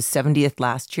it was his 70th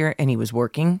last year and he was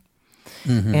working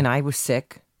and I was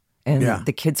sick and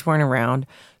the kids weren't around.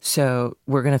 So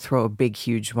we're going to throw a big,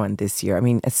 huge one this year. I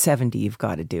mean, at 70, you've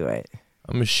got to do it.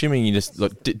 I'm assuming you just,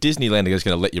 look, Disneyland is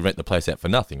going to let you rent the place out for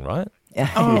nothing, right?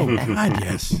 Oh, God,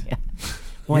 yes. Yeah.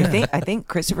 Well, I think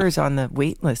Christopher's on the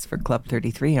wait list for Club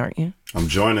 33, aren't you? I'm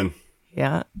joining.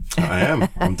 Yeah. I am.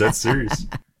 I'm dead serious.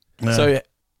 So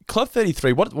Club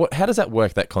 33, what? How does that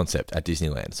work, that concept at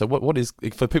Disneyland? So what is,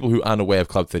 for people who aren't aware of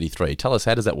Club 33, tell us,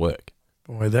 how does that work?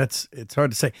 Boy, it's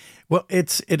hard to say. Well,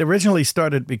 it originally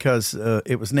started because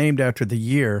it was named after the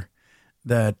year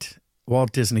that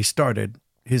Walt Disney started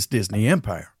his Disney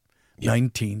Empire,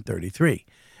 1933.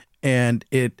 And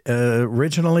it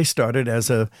originally started as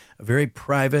a very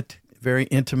private, very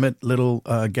intimate little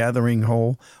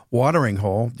watering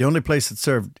hole, the only place that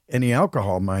served any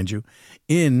alcohol, mind you,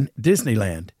 in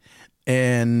Disneyland.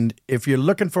 And if you're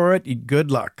looking for it, good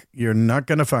luck. You're not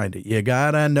going to find it. You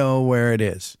got to know where it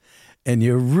is. And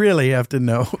you really have to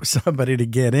know somebody to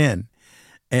get in.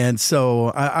 And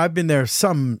so I've been there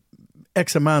some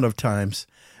X amount of times,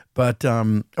 but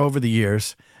over the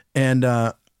years. And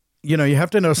you know, you have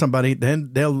to know somebody.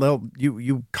 Then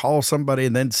you call somebody,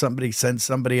 and then somebody sends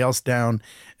somebody else down,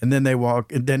 and then they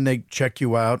walk, and then they check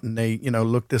you out, and they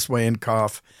look this way and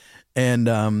cough, and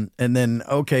then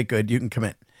okay, good, you can come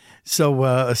in.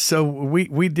 So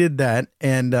we did that,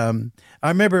 and I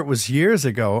remember it was years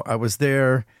ago. I was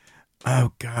there.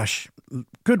 Oh gosh,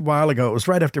 good while ago. It was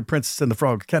right after Princess and the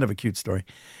Frog. Kind of a cute story,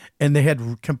 and they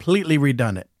had completely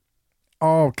redone it.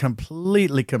 All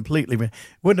completely.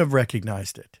 Wouldn't have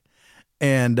recognized it.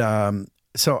 And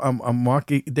so I'm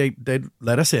walking. They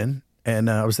let us in, and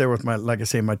I was there with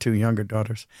my two younger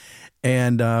daughters,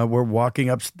 and we're walking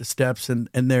up the steps, and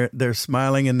they're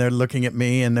smiling and they're looking at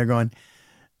me and they're going,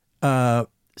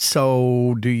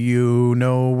 "So do you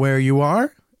know where you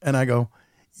are?" And I go,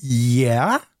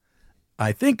 "Yeah,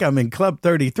 I think I'm in Club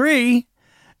 33."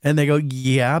 And they go,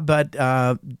 "Yeah, but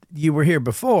you were here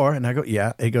before." And I go,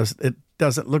 "Yeah." He goes, "It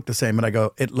doesn't look the same." And I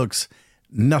go, "It looks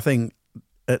nothing.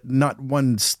 Not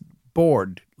one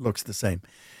board looks the same."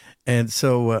 And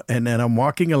so, and then I'm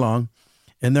walking along,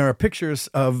 and there are pictures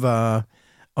of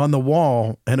on the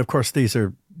wall, and of course these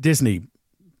are Disney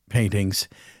paintings,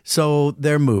 so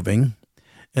they're moving.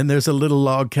 And there's a little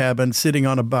log cabin sitting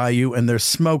on a bayou, and there's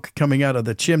smoke coming out of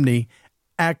the chimney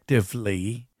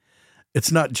actively.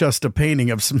 It's not just a painting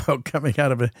of smoke coming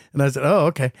out of it. And I said, oh,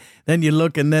 okay. Then you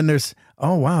look, and then there's,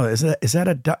 oh, wow, is that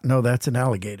a duck? No, that's an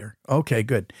alligator. Okay,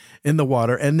 good. In the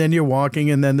water. And then you're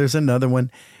walking, and then there's another one.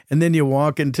 And then you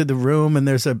walk into the room, and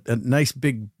there's a nice,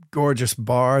 big, gorgeous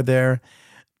bar there.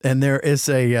 And there is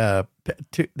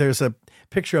there's a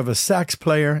picture of a sax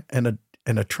player and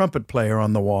a trumpet player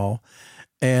on the wall.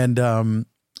 And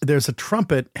there's a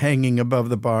trumpet hanging above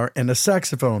the bar and a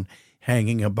saxophone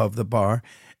hanging above the bar.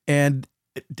 And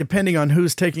depending on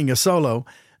who's taking a solo,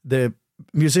 the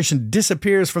musician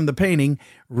disappears from the painting,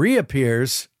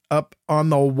 reappears up on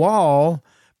the wall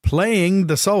playing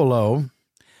the solo.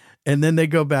 And then they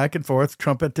go back and forth,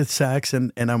 trumpet to sax.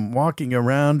 And I'm walking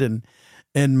around,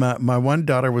 and my one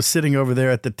daughter was sitting over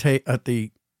there at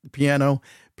the piano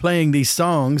playing these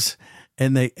songs.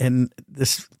 And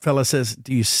this fella says,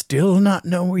 do you still not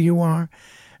know where you are?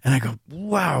 And I go,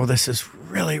 wow, this is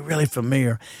really, really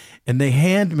familiar. And they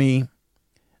hand me,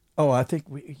 I think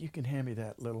you can hand me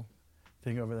that little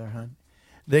thing over there, hon.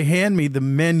 They hand me the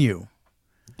menu.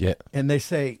 Yeah. And they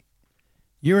say,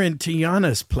 you're in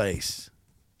Tiana's place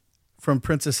from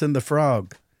Princess and the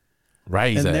Frog.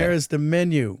 Right. And there's the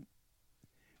menu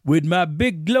with my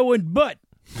big glowing butt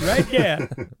right there.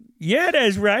 Yeah,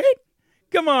 that's right.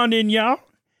 Come on in, y'all.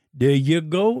 There you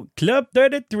go. Club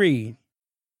 33.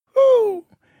 Woo!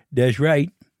 That's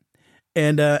right.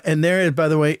 And there, by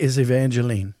the way, is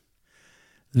Evangeline.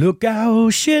 Look how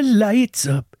she lights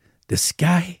up the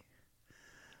sky.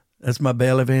 That's my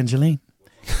belle, Evangeline.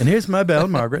 And here's my belle,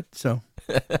 Margaret. So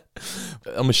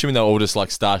I'm assuming they're all just like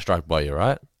starstruck by you,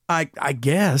 right? I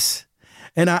guess.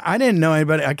 And I didn't know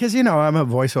anybody. I guess, I'm a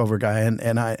voiceover guy.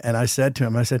 And I said to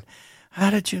him, I said, how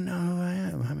did you know who I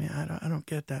am? I mean, I don't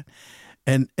get that.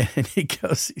 And he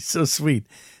goes, he's so sweet.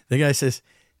 The guy says,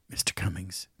 Mr.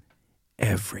 Cummings,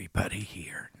 everybody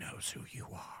here knows who you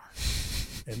are.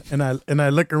 And I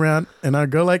look around, and I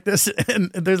go like this,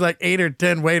 and there's like 8 or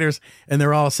 10 waiters, and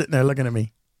they're all sitting there looking at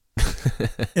me.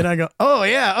 And I go, oh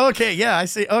yeah, okay, yeah, I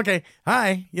see. Okay,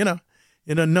 hi,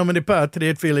 nomine patri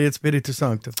et filii et spiritus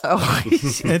sanctus. Oh,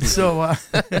 and so I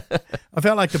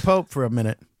felt like the Pope for a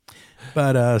minute.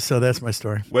 But so that's my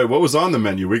story. Wait, what was on the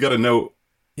menu? We got to know.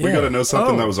 Yeah. We got to know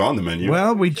something that was on the menu.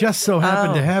 Well, we just so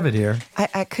happened to have it here.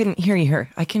 I couldn't hear you here.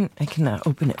 I can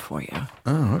open it for you.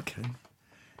 Oh, okay.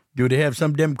 Do they have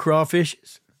some of them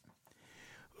crawfishes?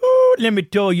 Oh, let me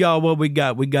tell y'all what we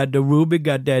got. We got the ruby,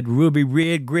 got that ruby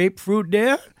red grapefruit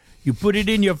there. You put it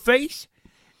in your face,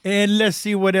 and let's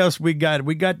see what else we got.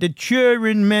 We got the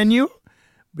churrin menu,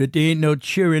 but there ain't no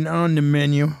churrin on the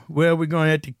menu. Well, we're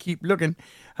gonna have to keep looking.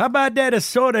 How about that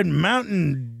assorted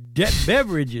mountain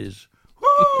beverages?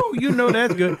 Woo,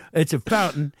 that's good. It's a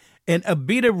fountain. And a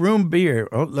Beta root beer.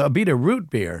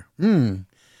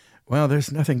 Well,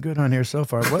 there's nothing good on here so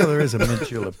far. Well, there is a mint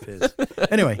julep fizz.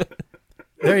 Anyway,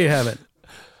 there you have it.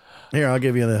 Here, I'll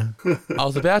give you the... I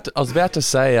was about to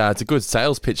say it's a good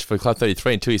sales pitch for Club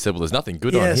 33 until you said, well, there's nothing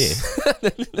good on here.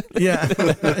 Yeah.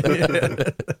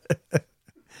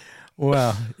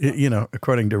 Well,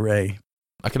 according to Ray.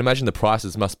 I can imagine the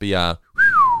prices must be up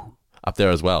there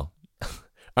as well.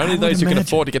 Only those who can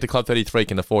afford to get to Club 33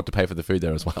 can afford to pay for the food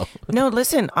there as well. No,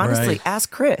 listen, honestly,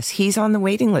 ask Chris. He's on the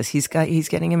waiting list. He's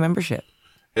getting a membership.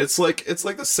 It's like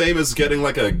the same as getting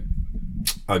like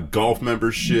a golf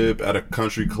membership at a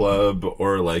country club,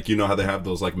 or like, how they have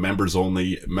those like members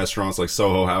only restaurants like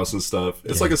Soho House and stuff.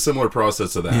 It's like a similar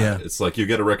process to that. Yeah. It's like you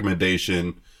get a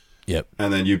recommendation. Yep.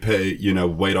 And then you pay,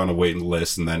 wait on a waiting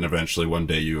list, and then eventually one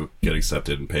day you get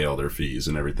accepted and pay all their fees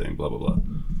and everything, blah, blah, blah.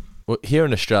 Well, here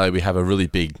in Australia, we have a really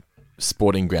big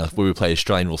sporting ground where we play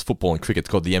Australian rules football and cricket. It's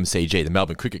called the MCG, the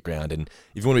Melbourne Cricket Ground. And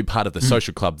if you want to be part of the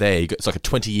social club there, it's like a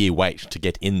 20-year wait to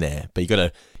get in there. But you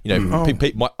got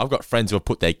to, I've got friends who have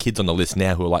put their kids on the list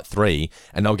now who are like 3,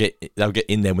 and they'll get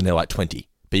in there when they're like 20.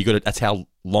 But that's how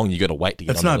long you got to wait to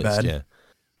get on the list. That's not bad.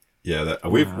 Yeah,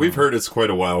 we've heard it's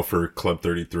quite a while for Club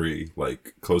 33,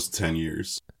 like close to 10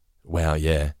 years. Wow,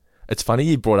 yeah. It's funny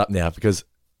you brought up now because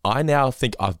I now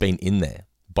think I've been in there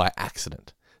by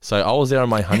accident. So I was there on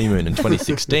my honeymoon in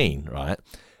 2016, right?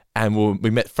 And we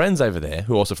met friends over there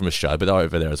who are also from Australia, but they were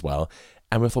over there as well.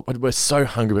 And we thought, we're so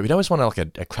hungry, but we don't just want like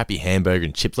a crappy hamburger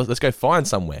and chips. Let's go find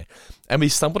somewhere. And we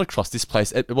stumbled across this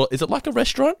place. Is it like a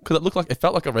restaurant? Because it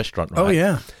felt like a restaurant, right? Oh,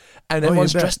 yeah. And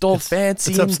everyone's dressed all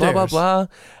fancy and blah, blah, blah.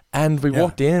 And we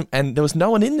walked in, and there was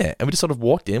no one in there. And we just sort of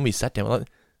walked in, we sat down, we're like,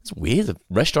 it's weird. The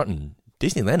restaurant in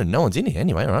Disneyland and no one's in here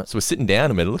anyway, all right? So we're sitting down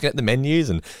and we're looking at the menus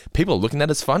and people are looking at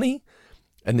us funny.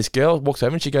 And this girl walks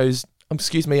over and she goes,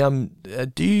 excuse me,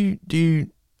 do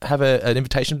you have an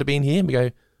invitation to be in here? And we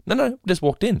go, no, we just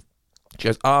walked in. She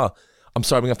goes, I'm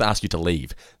sorry, we're going to have to ask you to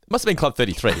leave. It must have been Club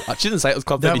 33. She didn't say it was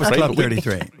Club 33. That was Club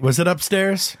 33. Was it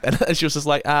upstairs? And she was just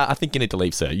like, I think you need to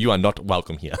leave, sir. You are not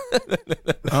welcome here.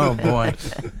 Oh, boy.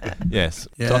 Yes.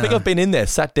 Yeah. So I think I've been in there,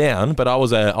 sat down, but I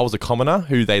was a commoner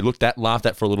who they looked at, laughed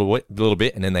at for a little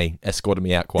bit, and then they escorted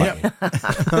me out quietly.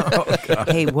 Oh,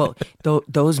 hey, well,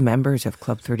 those members of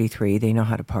Club 33, they know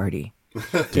how to party.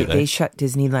 They shut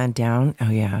Disneyland down. Oh,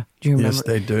 yeah. Do you remember? Yes,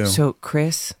 they do. So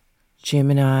Chris, Jim,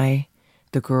 and I,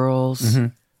 the girls,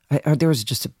 there was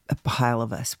just a pile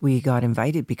of us. We got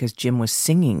invited because Jim was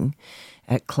singing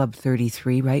at Club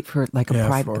 33, right? For like a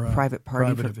private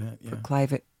party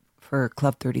for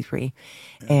Club 33.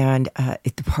 Yeah. And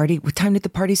at the party, what time did the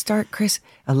party start, Chris?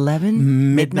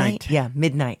 11? Midnight. Yeah,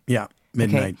 midnight. Yeah,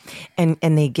 midnight. Okay.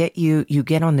 And they get you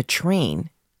get on the train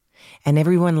and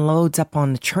everyone loads up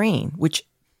on the train, which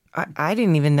I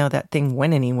didn't even know that thing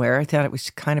went anywhere. I thought it was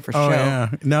kind of for show.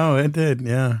 Yeah. No, it did,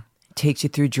 yeah. Takes you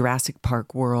through Jurassic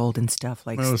Park World and stuff,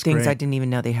 like things great. I didn't even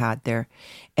know they had there.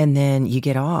 And then you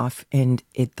get off and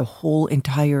the whole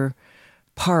entire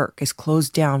park is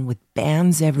closed down with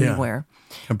bands everywhere.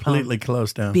 Yeah. Completely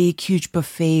closed down. Big, huge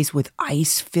buffets with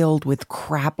ice filled with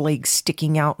crab legs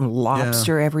sticking out and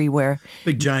lobster everywhere.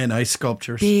 Big, giant ice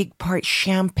sculptures. Big part,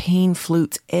 champagne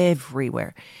flutes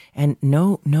everywhere. And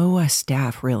no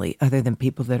staff really, other than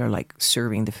people that are like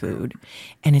serving the food.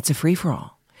 And it's a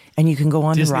free-for-all. And you can go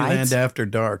on the rides. Disneyland after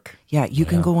dark. Yeah, you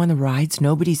can go on the rides.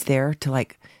 Nobody's there to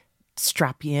like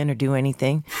strap you in or do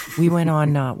anything. We went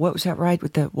on, what was that ride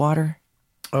with the water?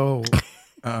 Oh,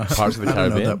 Pirates of the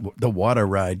Caribbean? The water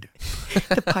ride.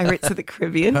 The Pirates of the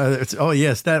Caribbean.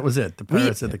 Yes, that was it. The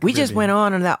Pirates of the Caribbean. We just went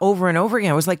on that over and over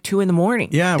again. It was like 2 a.m.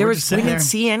 Yeah, we sitting didn't there.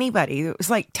 see anybody. It was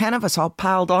like 10 of us all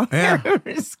piled on there.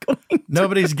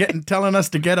 Nobody's telling us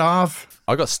to get off.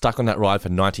 I got stuck on that ride for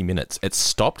 90 minutes. It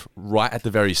stopped right at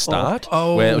the very start,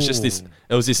 Oh. where it was just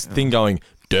this thing going,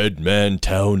 "Dead men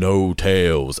tell no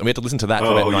tales," and we had to listen to that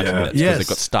for about 90 minutes because it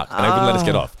got stuck and they wouldn't let us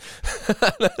get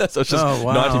off. So it's just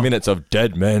 90 minutes of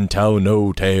 "Dead men tell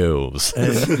no tales."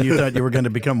 And you thought you were going to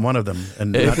become one of them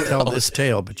and not tell this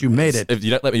tale, but you made it. If you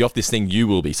don't let me off this thing, you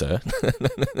will be, sir.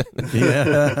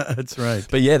 Yeah, that's right.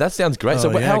 But yeah, that sounds great.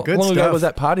 So how good long ago stuff. was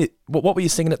that party? What were you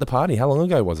singing at the party? How long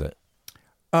ago was it?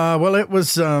 Well, it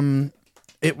was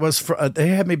they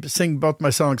had me sing both my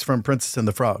songs from Princess and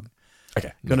the Frog.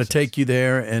 Okay. Gonna take you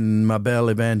there, and Ma Belle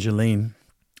Evangeline,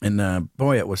 and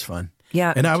boy, it was fun.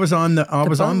 Yeah, and I was on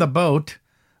the boat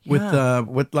with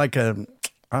like a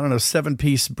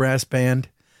 7-piece brass band.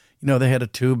 You know, they had a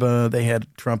tuba, they had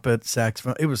trumpet,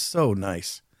 saxophone. It was so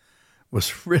nice. It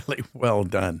was really well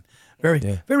done.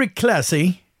 Very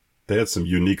classy. They had some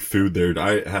unique food there.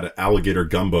 I had an alligator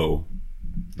gumbo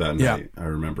that night. I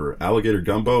remember alligator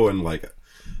gumbo and like.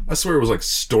 I swear it was like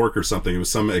stork or something. It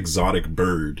was some exotic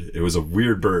bird. It was a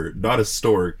weird bird. Not a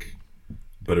stork,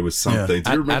 but it was something.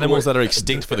 Do you remember animals that are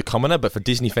extinct for the commoner, but for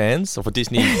Disney fans or for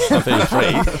Disney Club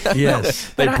 33,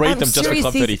 yes, they breed them just for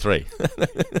Club 33.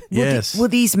 Yes. Well,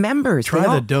 these members,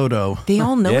 try the dodo. They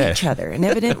all know each other, and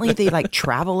evidently they like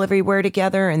travel everywhere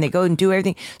together, and they go and do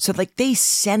everything. So like they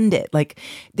send it. Like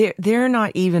they're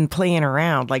not even playing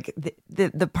around. Like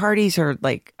the parties are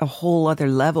like a whole other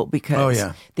level because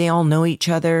they all know each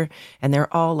other, and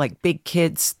they're all like big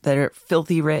kids that are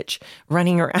filthy rich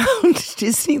running around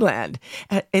Disneyland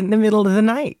in the middle of the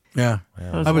night. Yeah,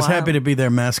 I was happy to be their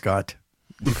mascot.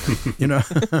 You know,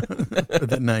 for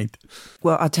that night.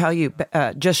 Well, I'll tell you,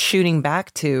 just shooting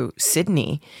back to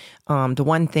Sydney, the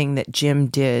one thing that Jim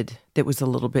did that was a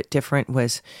little bit different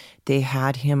was they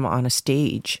had him on a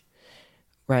stage,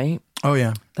 right? Oh,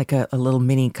 yeah. Like a little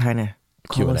mini kind of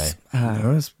Q&A.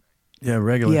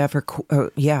 Regular.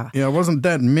 Yeah, Yeah, it wasn't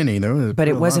that mini. But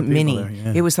it wasn't mini.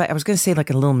 There, It was like, I was going to say like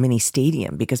a little mini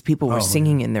stadium because people were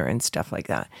singing in there and stuff like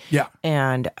that. Yeah.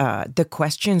 And the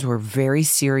questions were very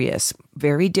serious,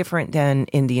 very different than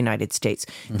in the United States.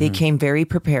 They came very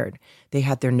prepared. They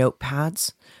had their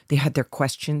notepads. They had their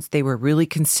questions. They were really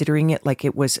considering it like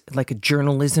it was like a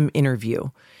journalism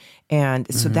interview.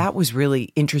 And so that was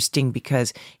really interesting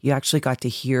because you actually got to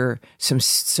hear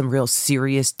some real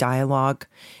serious dialogue.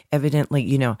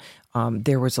 Evidently,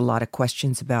 there was a lot of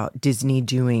questions about Disney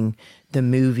doing the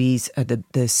movies,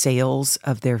 the sales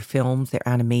of their films, their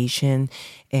animation,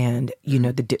 and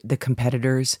the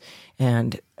competitors,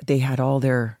 and they had all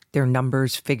their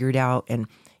numbers figured out. And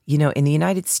in the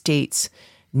United States,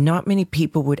 not many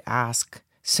people would ask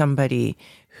somebody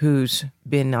who's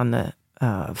been on the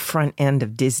front end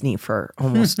of Disney for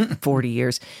almost 40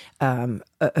 years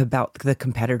about the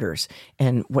competitors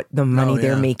and what the money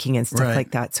they're making and stuff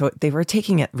like that. So they were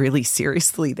taking it really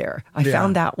seriously there. I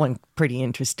found that one pretty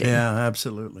interesting. Yeah,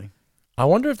 absolutely. I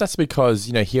wonder if that's because,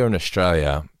 here in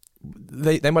Australia,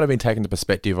 they might have been taking the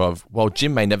perspective of, well,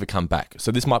 Jim may never come back.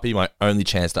 So this might be my only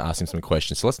chance to ask him some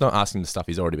questions. So let's not ask him the stuff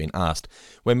he's already been asked.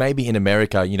 Where maybe in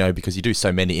America, because you do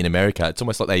so many in America, it's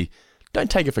almost like they don't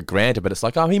take it for granted, but it's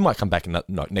like, oh, he might come back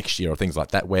next year or things like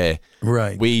that, where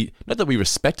we, not that we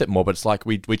respect it more, but it's like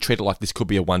we treat it like this could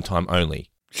be a one-time only.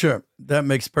 Sure. That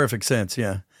makes perfect sense,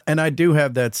 yeah. And I do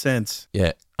have that sense.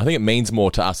 Yeah. I think it means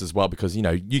more to us as well because,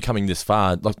 you coming this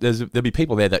far, like there'll be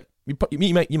people there that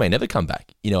you may never come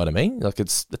back. You know what I mean? Like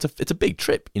it's a big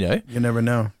trip, You never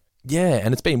know. Yeah,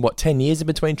 and it's been, 10 years in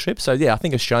between trips? So, yeah, I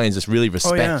think Australians just really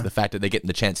respect the fact that they're getting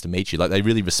the chance to meet you. Like, they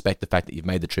really respect the fact that you've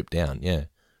made the trip down, yeah.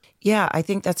 Yeah, I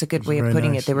think that's a good way of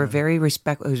putting it. They were very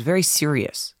respectful. It was very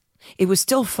serious. It was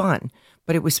still fun,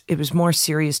 but it was more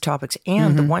serious topics.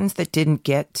 And the ones that didn't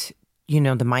get,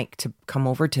 the mic to come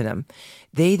over to them,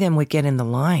 they then would get in the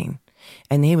line,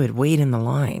 and they would wait in the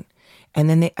line. And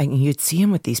then you'd see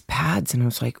him with these pads, and I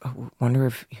was like, oh, wonder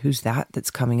if who's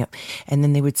that's coming up. And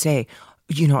then they would say,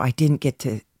 I didn't get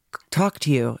to talk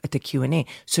to you at the Q&A.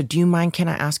 So do you mind, can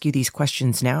I ask you these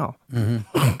questions now?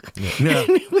 Mm-hmm. Yeah. And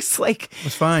it was like... It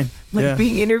was fine. Like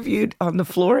being interviewed on the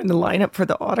floor in the lineup for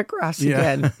the autographs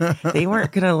again. They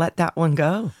weren't going to let that one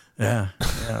go. Yeah.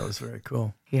 Yeah, it was very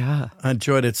cool. Yeah. I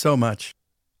enjoyed it so much.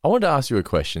 I wanted to ask you a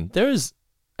question. There is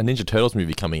a Ninja Turtles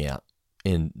movie coming out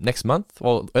in next month,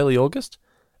 or early August,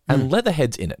 and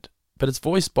Leatherhead's in it, but it's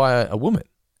voiced by a woman.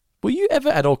 Were you ever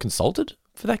at all consulted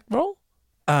for that role?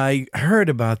 I heard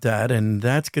about that, and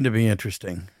that's going to be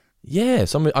interesting. Yeah,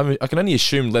 so I can only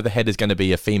assume Leatherhead is going to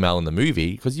be a female in the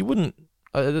movie, because you wouldn't...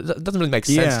 it doesn't really make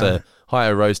sense to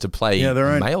hire Rose to play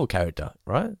a male character,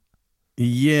 right?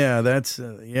 Yeah, that's...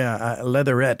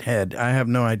 Leatherette head. I have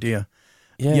no idea.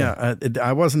 Yeah.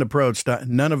 I wasn't approached.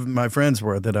 None of my friends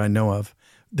were that I know of.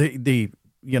 The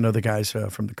guys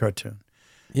from the cartoon.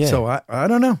 Yeah. So I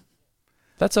don't know.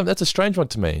 That's a strange one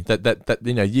to me. That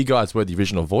you guys were the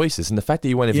original voices, and the fact that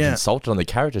you weren't even consulted on the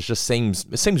characters just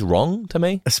seems wrong to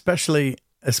me. Especially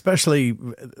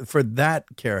for that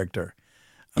character.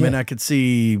 I mean, I could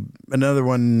see another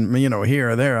one,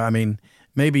 here or there. I mean,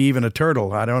 maybe even a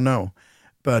turtle. I don't know,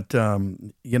 but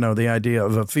the idea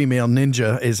of a female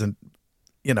ninja isn't,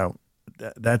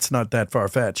 that's not that far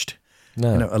fetched.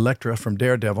 No, Elektra from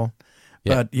Daredevil.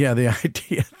 Yeah. But the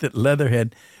idea that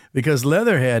Leatherhead. Because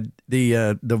Leatherhead,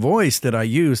 the voice that I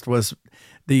used was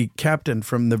the captain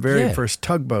from the very first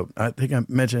tugboat. I think I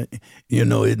mentioned, his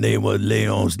name was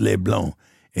Léonce Leblanc,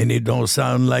 and it don't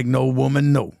sound like no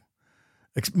woman, no.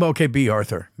 Okay, B.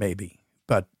 Arthur, maybe,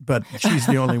 but she's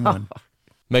the only one.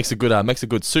 Makes a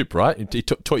good soup, right? He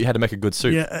taught you how to make a good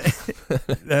soup. Yeah,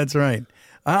 that's right.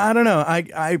 I don't know.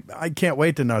 I can't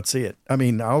wait to not see it. I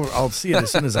mean, I'll see it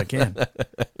as soon as I can.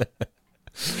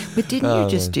 But didn't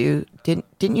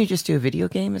you just do a video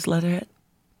game as Leatherhead?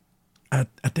 I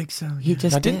think so. You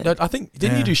just did.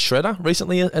 Didn't you do Shredder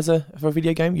recently for a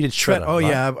video game? You did Shredder. Oh right?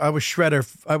 yeah, I was Shredder.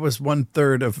 I was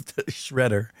 1/3 of the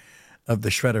Shredder, of the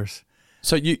Shredders.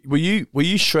 So were you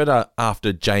Shredder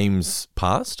after James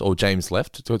passed or James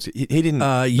left? So he didn't.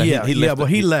 He left. Well,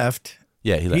 he left.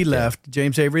 Yeah, he left.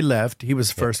 James Avery left. He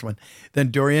was the first one. Then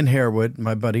Dorian Harewood,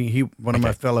 my buddy, one of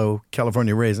my fellow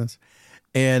California raisins.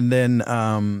 And then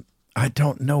I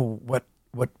don't know what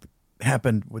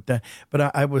happened with that,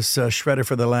 but I was Shredder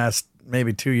for the last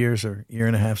maybe 2 years or year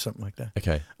and a half, something like that.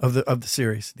 Okay. Of the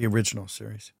series, the original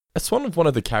series. It's one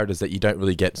of the characters that you don't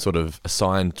really get sort of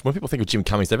assigned. When people think of Jim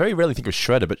Cummings, they very rarely think of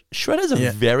Shredder, but Shredder's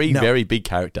a very big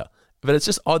character. But it's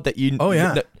just odd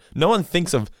that no one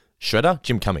thinks of Shredder,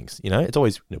 Jim Cummings. It's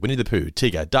always Winnie the Pooh,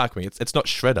 Tigger, Darkwing. It's not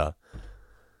Shredder.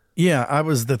 Yeah, I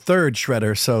was the third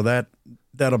Shredder, so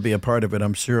that'll be a part of it,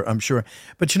 I'm sure.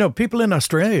 But people in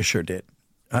Australia sure did.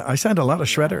 I signed a lot of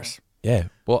Shredders. Yeah.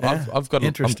 Well, I'm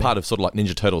part of sort of like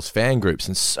Ninja Turtles fan groups,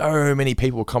 and so many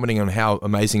people were commenting on how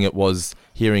amazing it was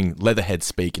hearing Leatherhead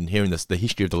speak and hearing the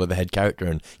history of the Leatherhead character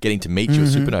and getting to meet you at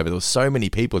Supernova. There were so many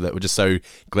people that were just so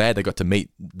glad they got to meet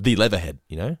the Leatherhead,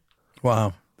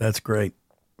 Wow, that's great.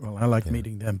 Well, I like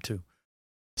meeting them too.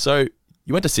 So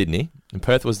you went to Sydney, and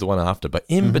Perth was the one after, but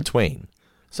in between...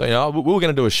 So, we were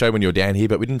going to do a show when you were down here,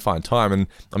 but we didn't find time. And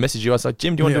I messaged you. I was like,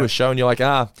 Jim, do you want to do a show? And you're like,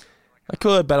 I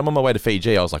could, but I'm on my way to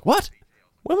Fiji. I was like, what?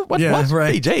 What?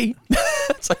 Right. Fiji?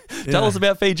 Tell us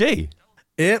about Fiji.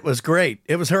 It was great.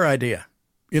 It was her idea.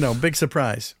 Big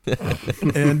surprise.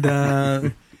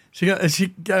 And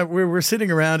we were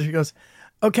sitting around. And she goes,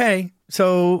 okay,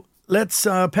 so let's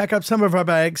pack up some of our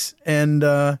bags and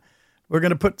we're going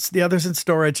to put the others in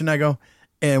storage. And I go,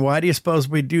 and why do you suppose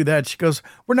we do that? She goes,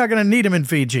 we're not going to need them in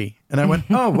Fiji. And I went,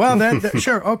 oh, well,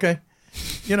 sure, okay.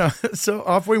 So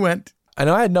off we went. And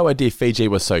I had no idea Fiji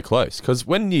was so close because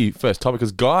when you first told me,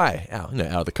 because Guy,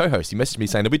 our the co-host, he messaged me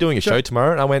saying, are we doing a show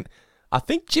tomorrow? And I went, I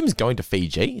think Jim's going to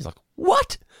Fiji. He's like,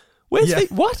 what? Where's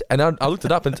Fiji? What? And I looked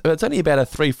it up, and it's only about a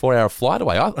 3-4 hour flight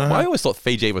away. I always thought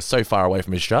Fiji was so far away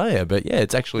from Australia, but yeah,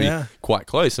 it's actually quite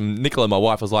close. And Nicola, my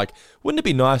wife, was like, wouldn't it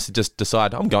be nice to just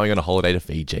decide I'm going on a holiday to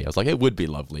Fiji? I was like, it would be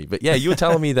lovely. But yeah, you were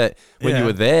telling me that when you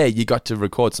were there, you got to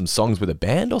record some songs with a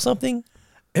band or something?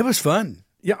 It was fun.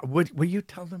 Yeah, will you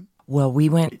tell them? Well, we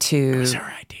went to... It was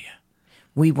our idea.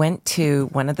 We went to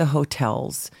one of the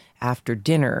hotels after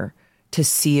dinner to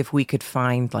see if we could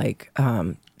find like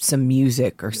some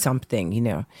music or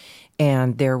something,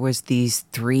 And there was these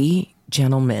 3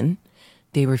 gentlemen.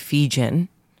 They were Fijian,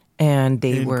 and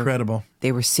they were incredible.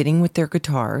 They were sitting with their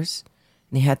guitars,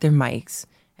 and they had their mics,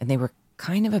 and they were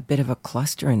kind of a bit of a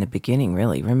cluster in the beginning,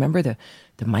 really. Remember the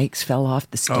mics fell off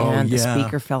the stand, the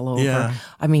speaker fell over. Yeah.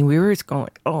 I mean, we were just going,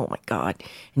 oh my God.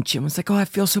 And Jim was like, oh, I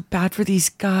feel so bad for these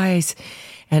guys.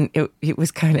 And it was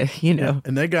kind of,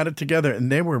 And they got it together,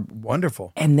 and they were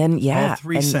wonderful. And then, all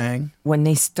 3 sang. When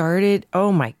they started,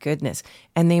 oh my goodness.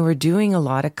 And they were doing a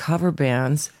lot of cover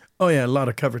bands. Oh, yeah, a lot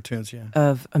of cover tunes,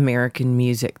 of American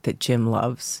music that Jim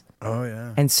loves. Oh,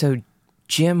 yeah. And so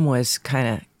Jim was kind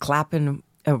of clapping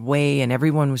away, and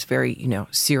everyone was very,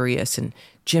 serious. And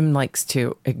Jim likes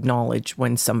to acknowledge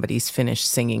when somebody's finished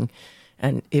singing,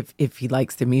 and if he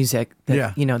likes the music,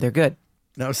 that they're good.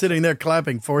 Now sitting there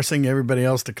clapping, forcing everybody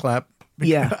else to clap.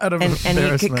 Yeah, out of and you could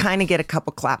embarrassment. kind of get a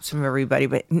couple claps from everybody,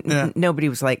 but nobody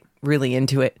was like really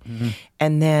into it. Mm-hmm.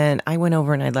 And then I went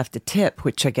over and I left a tip,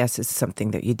 which I guess is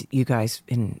something that you guys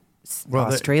in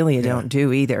Australia don't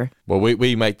do either. Well,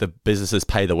 we make the businesses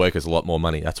pay the workers a lot more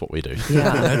money. That's what we do.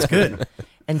 Yeah, that's good.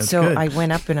 And That's so good. I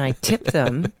went up and I tipped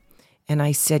them, and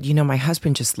I said, my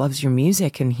husband just loves your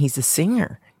music, and he's a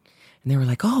singer. And they were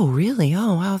like, oh, really?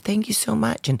 Oh, wow, thank you so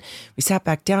much. And we sat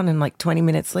back down, and like 20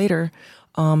 minutes later,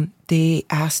 they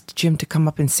asked Jim to come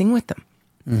up and sing with them.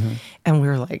 Mm-hmm. And we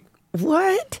were like,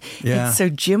 what? Yeah. And so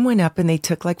Jim went up, and they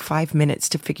took like 5 minutes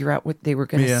to figure out what they were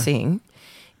going to sing.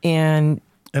 And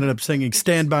ended up singing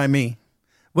Stand By Me.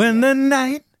 When the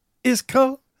night is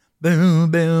cold, boom,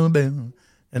 boom, boom,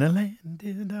 and I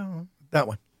landed on. That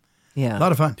one. Yeah. A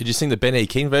lot of fun. Did you sing the Ben E.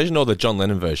 King version or the John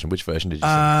Lennon version? Which version did you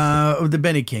sing? The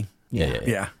Benny King.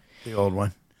 Yeah. The old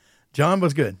one. John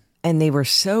was good. And they were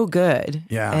so good.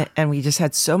 Yeah. And we just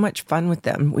had so much fun with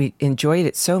them. We enjoyed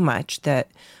it so much that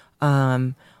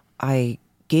I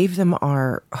gave them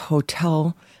our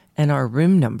hotel and our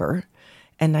room number.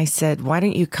 And I said, why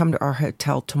don't you come to our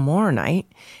hotel tomorrow night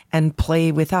and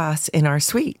play with us in our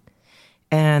suite?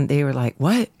 And they were like,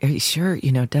 what? Are you sure?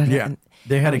 Yeah. And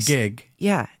They had a we gig.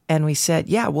 Yeah. And we said,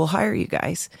 yeah, we'll hire you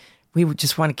guys. We would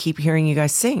just want to keep hearing you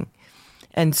guys sing.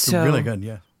 And so Really good,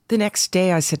 yeah. the next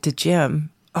day I said to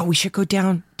Jim, oh, we should go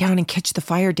down and catch the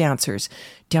fire dancers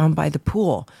down by the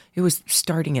pool. It was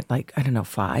starting at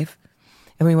 5.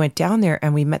 And we went down there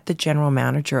and we met the general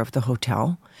manager of the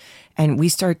hotel. And we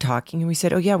started talking and we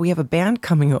said, oh, yeah, we have a band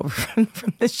coming over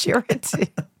from the Sheraton.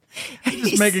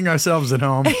 Just making ourselves at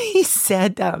home. He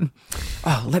said,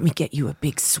 oh, let me get you a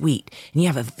big suite. And you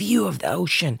have a view of the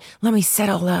ocean. Let me set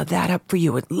all that up for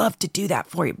you. I'd love to do that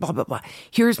for you, blah, blah, blah.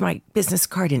 Here's my business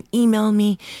card and email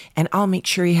me, and I'll make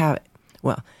sure you have it.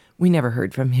 Well, we never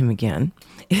heard from him again.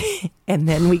 And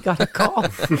then we got a call.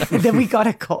 from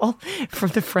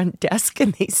the front desk,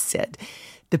 and they said,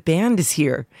 the band is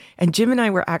here. And Jim and I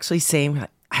were actually saying,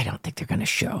 I don't think they're going to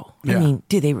show. Yeah. I mean,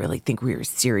 do they really think we were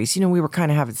serious? We were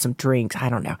kind of having some drinks. I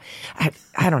don't know.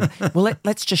 I don't know. Well,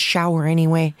 let's just shower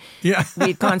anyway. Yeah. We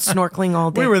had gone snorkeling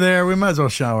all day. We were there. We might as well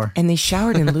shower. And they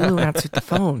showered, and Lulu answered the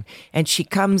phone. And she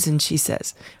comes and she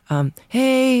says,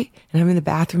 hey. And I'm in the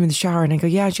bathroom in the shower. And I go,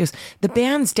 yeah. And she goes, the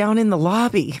band's down in the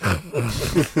lobby.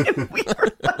 And we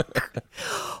were like,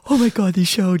 oh my God, they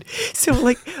showed. So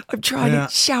I'm trying to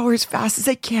shower as fast as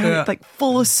I can,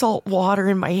 full of salt water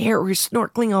in my hair. We were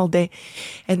snorkeling all day.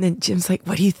 And then Jim's like,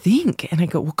 what do you think? And I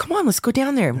go, well, come on, let's go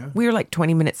down there. We were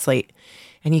 20 minutes late.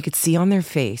 And you could see on their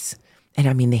face, and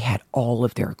I mean, they had all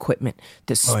of their equipment,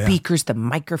 the speakers, the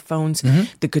microphones,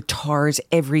 the guitars,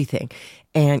 everything.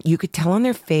 And you could tell on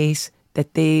their face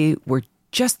that they were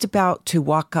just about to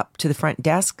walk up to the front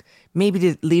desk, maybe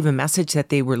to leave a message that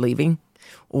they were leaving,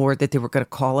 or that they were going to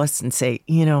call us and say,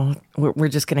 we're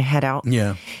just going to head out.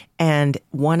 Yeah. And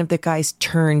one of the guys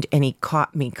turned and he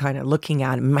caught me kind of looking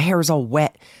at him. My hair was all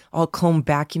wet. all combed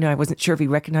back. I wasn't sure if he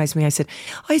recognized me. I said,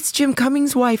 "Oh, it's Jim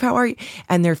Cummings' wife. How are you?"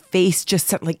 And their face just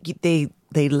sounded like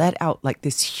they let out like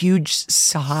this huge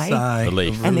sigh.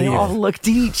 Relief. And they all looked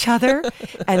at each other,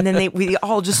 and then we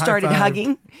all just started High-fived.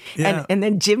 hugging. Yeah. And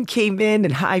then Jim came in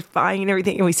and high-fiving and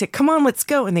everything. And we said, "Come on, let's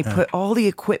go." And they put all the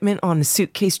equipment on the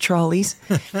suitcase trolleys.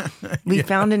 We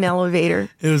found an elevator.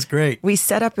 It was great. We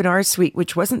set up in our suite,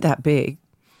 which wasn't that big.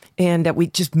 And we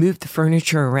just moved the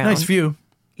furniture around. Nice view.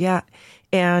 Yeah.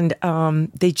 And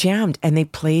they jammed and they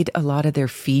played a lot of their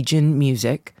Fijian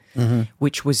music,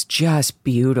 which was just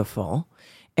beautiful.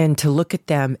 And to look at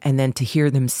them and then to hear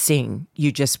them sing,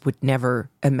 you just would never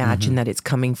imagine that it's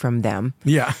coming from them.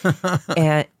 Yeah.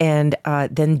 and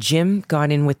then Jim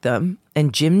got in with them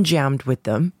and Jim jammed with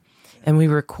them and we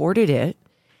recorded it.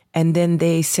 And then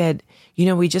they said,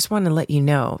 we just want to let you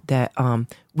know that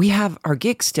we have our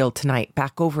gig still tonight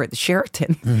back over at the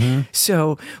Sheraton.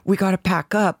 So we got to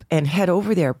pack up and head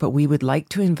over there. But we would like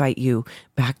to invite you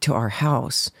back to our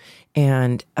house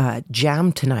and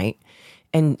jam tonight.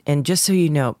 And just so you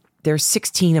know, there's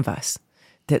 16 of us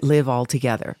that live all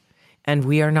together. And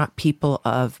we are not people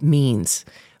of means,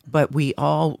 but we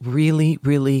all really,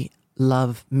 really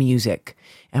love music.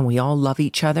 And we all love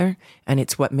each other. And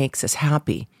it's what makes us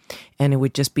happy. And it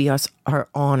would just be our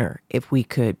honor if we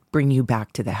could bring you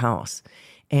back to the house.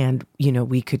 And,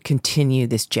 we could continue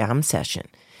this jam session.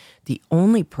 The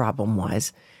only problem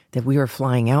was that we were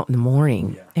flying out in the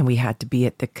morning and we had to be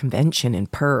at the convention in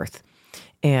Perth.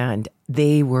 And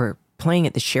they were playing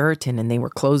at the Sheraton and they were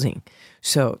closing.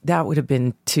 So that would have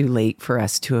been too late for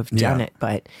us to have done it.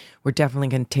 But we're definitely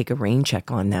going to take a rain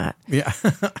check on that. Yeah.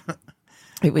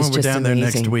 It was when we're just down amazing.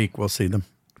 there next week, we'll see them.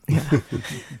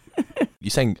 You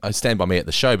sang Stand By Me at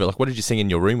the show, but what did you sing in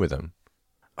your room with them?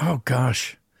 Oh,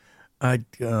 gosh.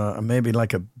 Maybe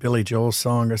like a Billy Joel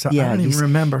song or something. I don't even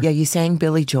remember. Yeah, you sang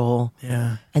Billy Joel.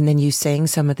 Yeah. And then you sang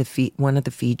some of one of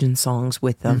the Fijian songs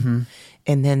with them.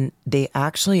 And then they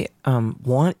actually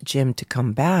want Jim to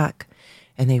come back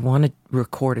and they want to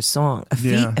record a song,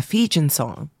 a Fijian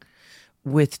song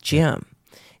with Jim.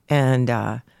 And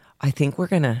I think we're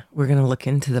gonna look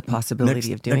into the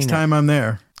possibility of doing next that. time I'm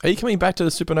there. Are you coming back to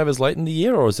the Supernovas late in the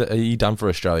year, or are you done for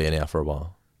Australia now for a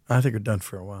while? I think we're done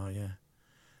for a while, yeah.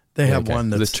 They have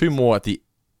one that's... There's two more at the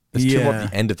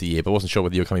end of the year, but I wasn't sure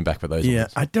whether you were coming back for those ones. Yeah,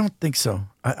 I don't think so.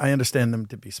 I understand them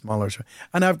to be smaller.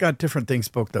 And I've got different things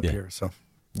booked up here, so...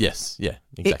 Yes, yeah,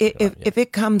 exactly. If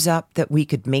it comes up that we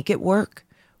could make it work,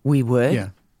 we would. Yeah.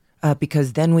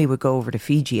 Because then we would go over to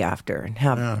Fiji after and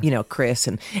have, Chris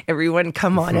and everyone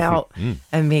come on out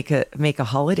and make a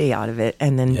holiday out of it.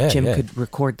 And then Jim could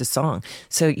record the song.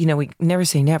 So, we never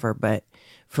say never, but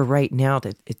for right now,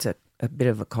 that it's a bit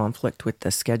of a conflict with the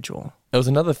schedule. There was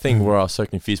another thing where I was so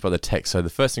confused by the text. So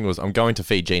the first thing was, I'm going to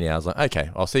Fiji now. I was like,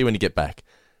 okay, I'll see you when you get back.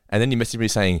 And then you messaged me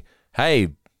saying, hey,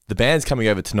 the band's coming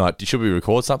over tonight. Should we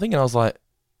record something? And I was like,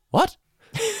 what?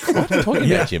 What are you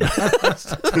talking about, Jim?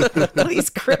 All these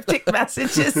cryptic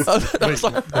messages.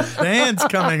 The band's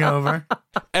coming over.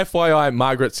 FYI,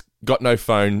 Margaret's got no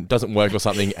phone, doesn't work or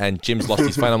something, and Jim's lost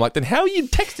his phone. I'm like, then how are you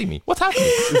texting me? What's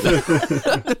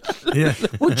happening? Yeah.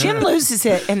 Well, Jim loses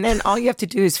it, and then all you have to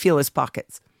do is feel his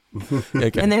pockets.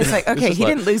 Okay. And then it's like, okay, he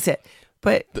didn't lose it.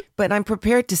 But I'm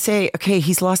prepared to say, okay,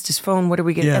 he's lost his phone. What are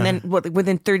we going to... Yeah. And then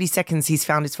within 30 seconds, he's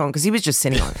found his phone because he was just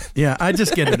sitting on it. Yeah, I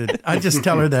just get it. I just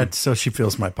tell her that so she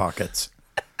feels my pockets.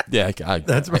 Yeah, okay,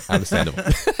 That's understandable.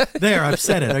 There, I've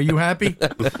said it. Are you happy?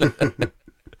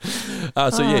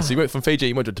 So you went from Fiji,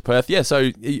 you went to Perth. Yeah, so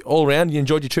all around, you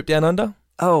enjoyed your trip down under?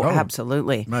 Oh,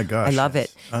 absolutely. My gosh. I love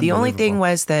it. The only thing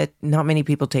was that not many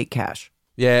people take cash.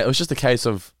 Yeah, it was just a case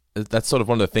of... That's sort of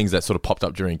one of the things that sort of popped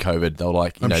up during COVID. They were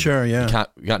like, I'm sure, yeah. you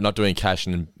can't not doing cash,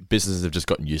 and businesses have just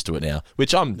gotten used to it now,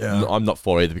 which I'm not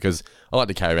for either, because I like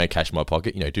to carry around cash in my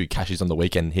pocket, do cashies on the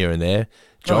weekend here and there,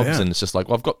 jobs, and it's just like,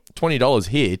 well, I've got $20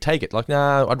 here, take it. Like,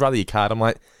 no, I'd rather your card. I'm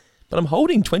like, but I'm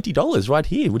holding $20 right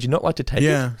here. Would you not like to take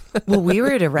it? Well, we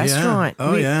were at a restaurant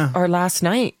our last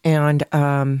night, and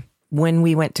when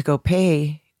we went to go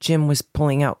pay, Jim was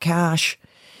pulling out cash.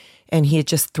 And he had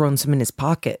just thrown some in his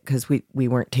pocket because we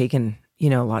weren't taking, a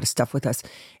lot of stuff with us.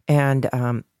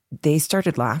 And they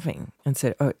started laughing and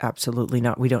said, oh, absolutely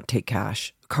not. We don't take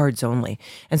cash, cards only.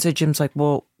 And so Jim's like,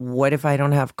 well, what if I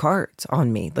don't have cards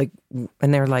on me?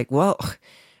 And they're like, well,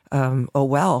 oh,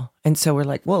 well. And so we're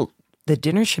like, well, the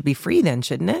dinner should be free then,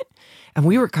 shouldn't it? And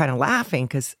we were kind of laughing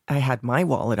because I had my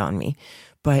wallet on me.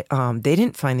 But they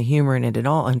didn't find the humor in it at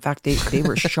all. In fact, they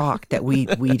were shocked that we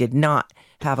did not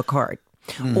have a card.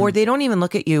 Or they don't even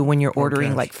look at you when you're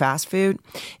ordering like fast food,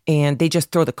 and they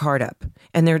just throw the cart up,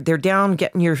 and they're down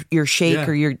getting your shake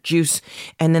or your juice,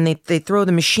 and then they throw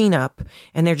the machine up,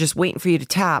 and they're just waiting for you to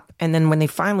tap, and then when they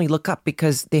finally look up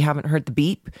because they haven't heard the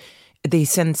beep, they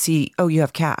see, oh, you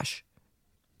have cash.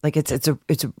 Like it's a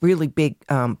really big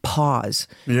pause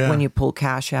when you pull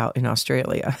cash out in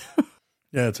Australia.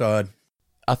 Yeah, it's odd.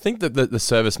 I think that the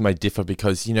service may differ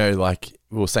because, like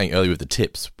we were saying earlier with the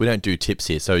tips, we don't do tips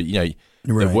here. So,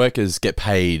 the workers get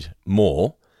paid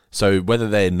more. So whether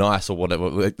they're nice or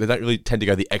whatever, they don't really tend to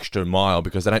go the extra mile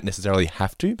because they don't necessarily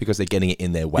have to because they're getting it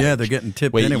in their wage. Yeah, they're getting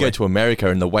tipped Where anyway. you go to America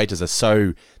and the waiters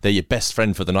are they're your best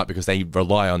friend for the night because they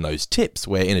rely on those tips.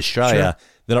 Where in Australia,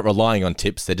 they're not relying on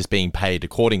tips. They're just being paid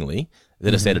accordingly.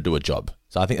 They're just there to do a job.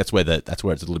 So I think that's where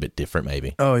it's a little bit different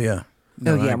maybe. Oh, yeah.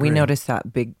 No, we noticed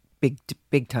that big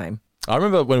time. I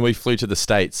remember when we flew to the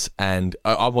States and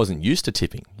I wasn't used to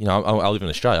tipping. I live in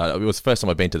Australia. It was the first time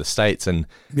I'd been to the States and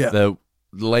the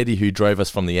lady who drove us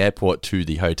from the airport to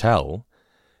the hotel,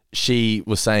 she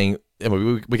was saying,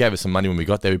 we gave her some money when we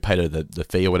got there. We paid her the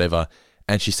fee or whatever.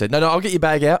 And she said, no, I'll get your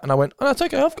bag out. And I went, oh, no, it's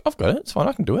okay. I've got it. It's fine.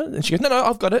 I can do it. And she goes, no,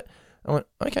 I've got it. I went,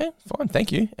 okay, fine.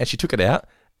 Thank you. And she took it out.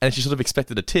 And she sort of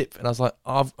expected a tip. And I was like,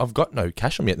 I've got no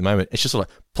cash on me at the moment. It's just sort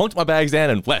of like, plonked my bags down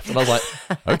and left. And I was like,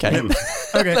 okay.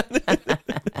 Okay.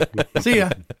 See ya.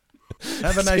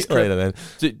 Have a nice trip. Later,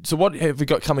 then. So what have we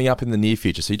got coming up in the near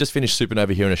future? So you just finished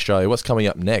Supernova here in Australia. What's coming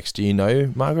up next? Do you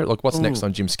know, Margaret? Like what's next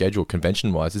on Jim's schedule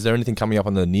convention-wise? Is there anything coming up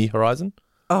on the near horizon?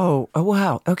 Oh,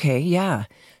 wow. Okay, yeah.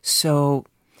 So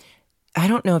I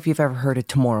don't know if you've ever heard of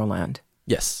Tomorrowland.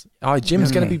 Yes.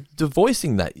 Jim's going to be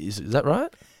voicing that. Is that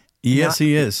right? Yes,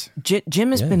 he is.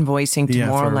 Jim has been voicing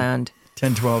Tomorrowland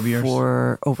 10, 12 years.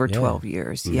 For over 12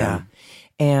 years,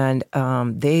 And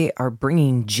they are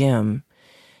bringing Jim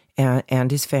and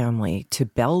his family to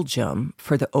Belgium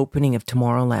for the opening of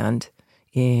Tomorrowland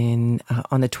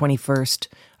on the 21st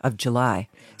of July.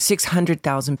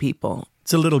 600,000 people.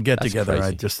 It's a little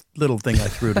get-together. Little thing I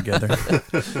threw together.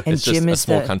 And it's Jim just a is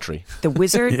small country. The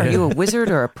wizard? Are you a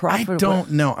wizard or a prophet? I don't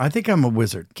know. I think I'm a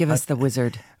wizard. Give us the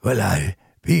wizard. Well,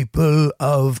 people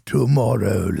of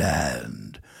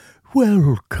Tomorrowland,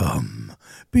 welcome.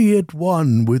 Be at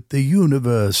one with the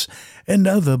universe,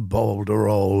 another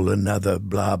balderall, another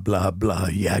blah, blah, blah,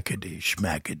 yakety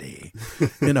schmackety.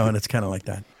 And it's kind of like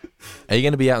that. Are you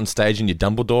going to be out on stage in your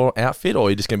Dumbledore outfit, or are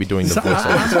you just going to be doing the voice?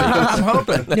 I'm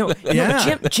hoping. No,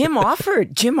 Jim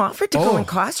offered to go in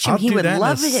costume. He would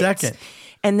love it. Second.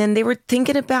 And then they were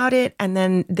thinking about it, and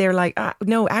then they're like,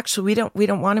 "No, actually, we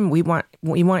don't want him. We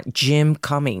want Jim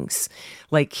Cummings.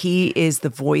 Like he is the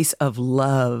voice of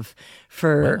love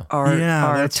for our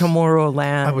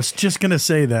Tomorrowland." I was just gonna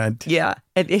say that. Yeah,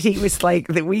 and he was like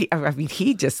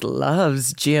he just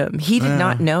loves Jim. He did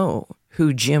not know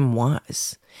who Jim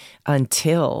was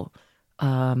until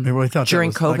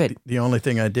during COVID. Like the only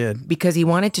thing I did. Because he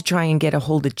wanted to try and get a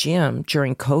hold of Jim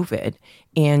during COVID,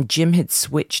 and Jim had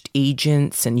switched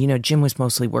agents, and Jim was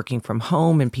mostly working from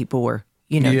home, and people were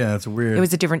yeah, it's weird. It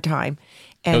was a different time,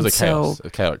 and it was a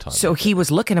chaotic time. So he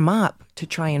was looking him up to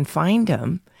try and find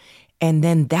him, and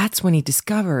then that's when he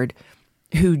discovered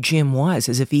who Jim was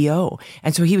as a VO.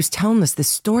 And so he was telling us this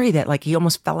story that like he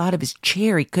almost fell out of his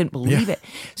chair. He couldn't believe it.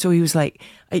 So he was like,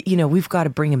 we've got to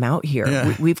bring him out here.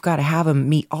 Yeah. We've got to have him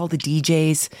meet all the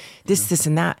DJs, this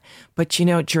and that. But,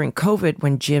 during COVID,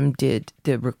 when Jim did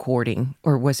the recording,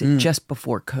 or was it just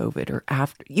before COVID or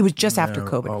after? It was just after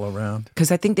COVID. All around.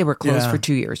 Because I think they were closed for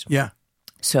 2 years. Yeah.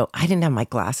 So I didn't have my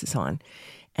glasses on.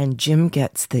 And Jim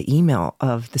gets the email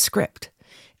of the script.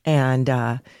 And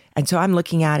so I'm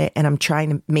looking at it, and I'm trying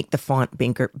to make the font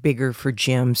bigger for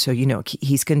Jim. So,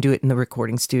 he's going to do it in the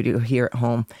recording studio here at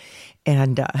home.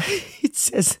 And it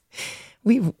says,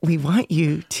 we want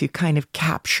you to kind of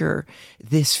capture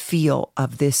this feel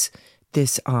of this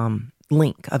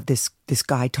link of this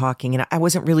guy talking. And I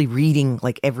wasn't really reading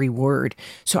like every word.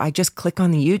 So I just click on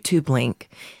the YouTube link,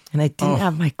 and I didn't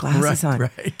have my glasses on.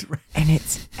 Right. And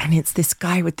it's this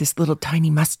guy with this little tiny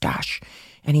mustache.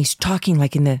 And he's talking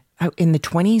like in the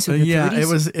 20s or the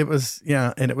 30s. It was,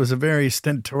 and it was a very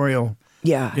stentorial,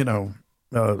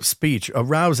 speech, a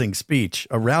rousing speech,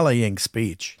 a rallying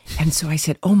speech. And so I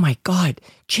said, "Oh my God,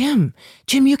 Jim,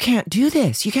 you can't do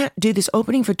this. You can't do this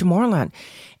opening for Tomorrowland."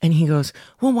 And he goes,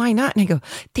 well, why not? And I go,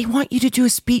 they want you to do a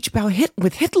speech about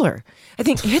with Hitler. I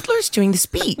think Hitler's doing the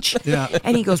speech. Yeah.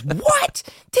 And he goes, what?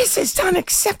 This is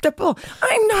unacceptable.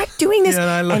 I'm not doing this.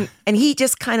 Yeah, and he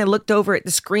just kind of looked over at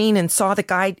the screen and saw the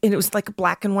guy, and it was like a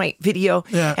black and white video.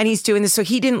 Yeah. And he's doing this. So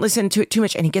he didn't listen to it too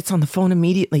much. And he gets on the phone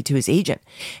immediately to his agent.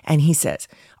 And he says,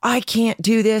 I can't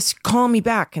do this. Call me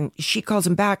back. And she calls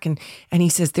him back. And he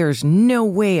says, there's no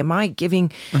way am I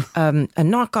giving a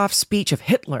knockoff speech of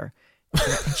Hitler.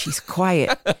 And she's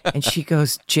quiet. And she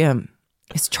goes, Jim,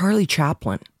 it's Charlie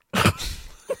Chaplin.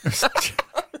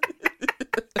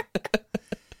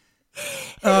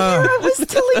 I was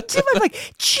telling Jim, I'm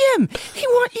like, Jim, he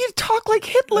want you to talk like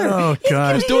Hitler. Oh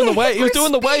God, he was doing the wave. He was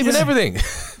doing the wave and everything.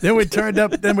 Then we turned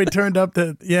up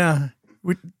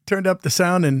the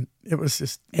sound, and it was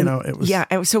just, it was. Yeah,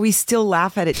 and so we still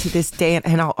laugh at it to this day,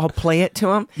 and I'll play it to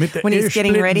him when he's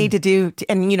getting ready to do.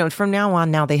 And from now on,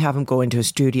 now they have him go into a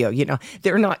studio.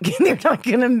 They're not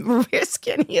going to risk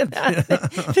any of that.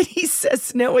 That he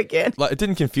says no again. Like, it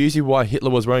didn't confuse you why Hitler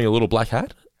was wearing a little black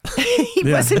hat? He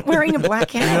wasn't wearing a black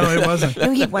hat. No, he wasn't.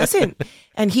 No, he wasn't.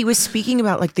 And he was speaking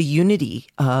about like the unity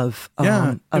of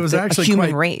it was actually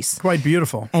human race, quite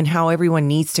beautiful, and how everyone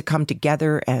needs to come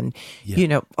together. And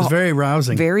it was very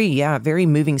rousing, very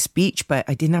moving speech. But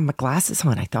I didn't have my glasses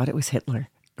on. I thought it was Hitler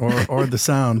or the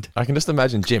sound. I can just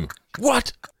imagine Jim.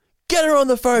 What? Get her on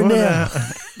the phone now.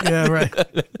 Yeah, right.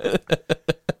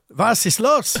 Was ist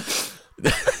los?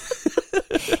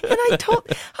 And I told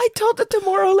the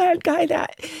Tomorrowland guy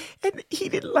that, and he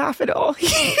didn't laugh at all.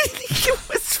 It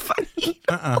was funny.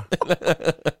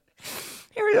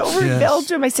 They were over in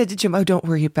Belgium. I said to Jim, "Oh, don't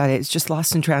worry about it. It's just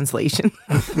lost in translation."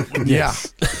 Yeah.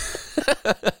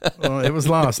 Well, it was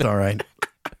lost, all right.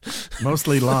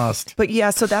 Mostly lost. But yeah,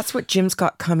 so that's what Jim's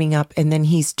got coming up, and then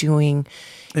he's doing,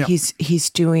 he's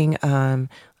doing the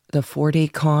 4-day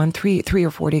con, 3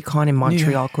 or 4 day con in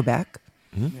Montreal, Quebec.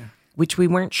 Mm-hmm. Yeah. Which we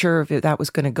weren't sure if that was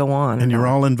going to go on. And you're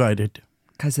all invited.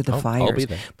 Because of the fires. I'll be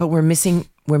there. But we're missing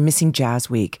Jazz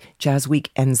Week. Jazz Week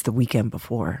ends the weekend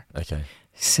before. Okay.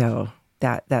 So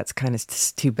that's kind of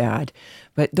too bad.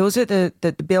 But those are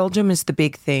the Belgium is the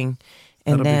big thing.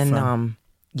 And That'll be fun.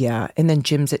 And then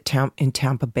Jim's in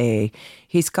Tampa Bay.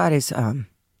 He's got his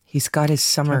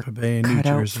summer Bay, cut New out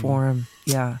Jersey. for him.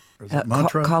 Yeah.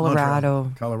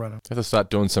 Colorado. You have to start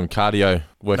doing some cardio,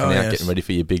 working out, getting ready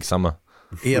for your big summer.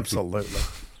 Absolutely.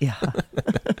 Yeah.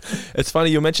 It's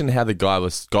funny, you mentioned how the guy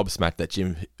was gobsmacked that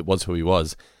Jim was who he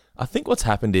was. I think what's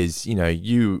happened is,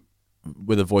 you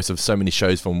were the voice of so many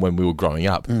shows from when we were growing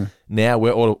up. Now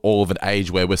we're all of an age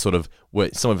where some of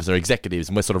us are executives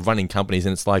and we're sort of running companies,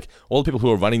 and it's like all the people who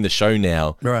are running the show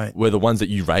now were the ones that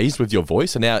you raised with your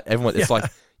voice, and now everyone, it's like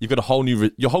you've got a whole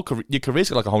new, your career's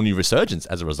got like a whole new resurgence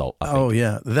as a result, I think. Oh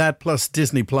yeah, that plus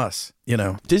Disney Plus,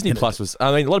 Disney Plus was,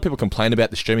 a lot of people complain about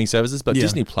the streaming services, but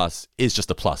Disney Plus is just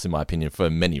a plus in my opinion for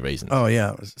many reasons. Oh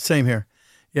yeah, same here.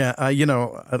 Yeah, I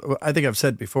think I've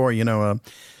said before,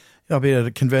 I'll be at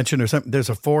a convention or something, there's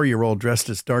a 4-year-old dressed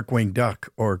as Darkwing Duck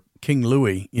or King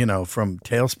Louie, from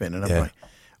Tailspin, and I'm like,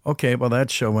 okay, well that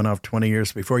show went off 20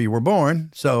 years before you were born,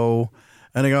 so,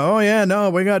 and I go, oh yeah, no,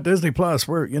 we got Disney Plus,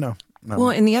 we're,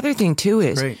 Well, and the other thing too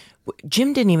is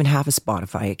Jim didn't even have a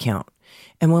Spotify account.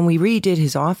 And when we redid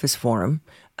his office for him,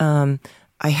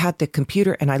 I had the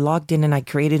computer and I logged in and I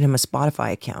created him a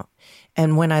Spotify account.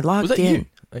 And when I logged in,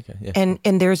 and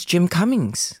there's Jim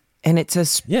Cummings, and it's a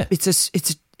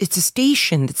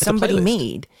station that somebody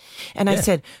made. And I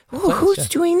said, who's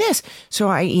doing this? So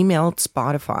I emailed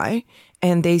Spotify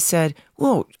and they said,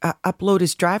 well, upload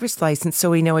his driver's license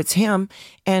so we know it's him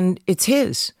and it's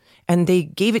his. And they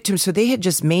gave it to him. So they had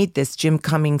just made this Jim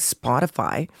Cummings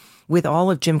Spotify with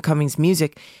all of Jim Cummings'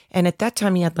 music. And at that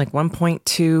time, he had like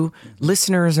 1.2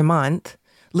 listeners a month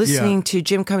listening to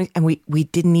Jim Cummings. And we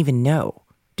didn't even know.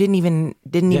 Didn't even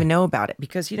know about it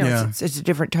because, it's a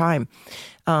different time.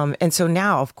 And so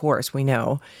now, of course, we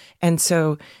know. And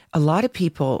so a lot of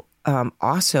people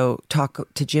also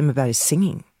talk to Jim about his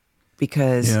singing.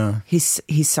 Because he's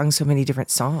sung so many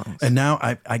different songs. And now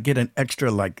I get an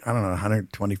extra,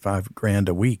 $125,000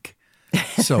 a week.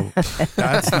 So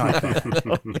that's not bad.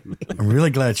 I'm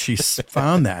really glad she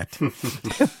found that.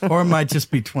 Or it might just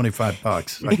be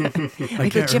 $25. I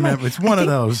can't remember. It's one of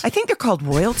those. I think they're called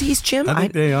royalties, Jim. I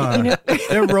think they are.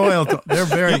 They're royal. They're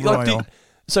very royal.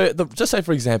 So just say,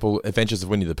 for example, Adventures of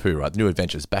Winnie the Pooh, right? The New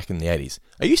Adventures back in the 80s.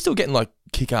 Are you still getting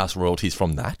kick-ass royalties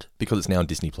from that because it's now on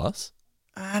Disney Plus?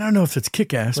 I don't know if it's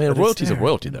kick-ass. I mean, royalty's a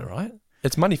royalty though, right?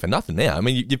 It's money for nothing now. I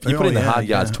mean, you put in the hard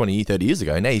yards 20, 30 years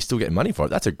ago, now you're still getting money for it.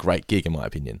 That's a great gig in my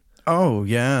opinion. Oh,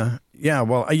 yeah. Yeah,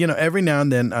 well, every now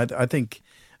and then I think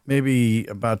maybe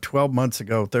about 13 months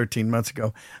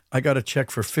ago, I got a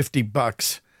check for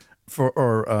 $50 for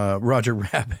Roger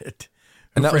Rabbit.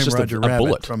 And that was just Roger a Rabbit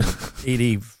bullet. from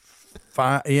 85.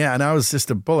 Yeah, and I was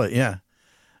just a bullet, yeah.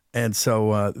 And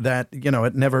so that,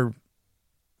 it never,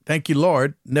 thank you,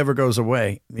 Lord, never goes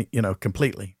away,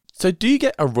 completely. So do you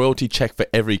get a royalty check for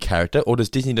every character, or does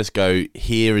Disney just go,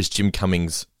 here is Jim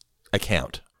Cummings'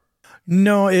 account?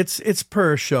 No, it's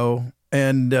per show.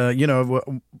 And,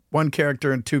 one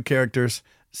character and two characters,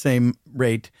 same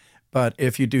rate. But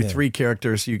if you do three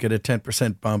characters, you get a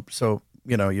 10% bump. So,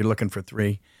 you're looking for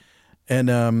three. And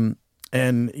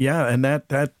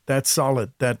that's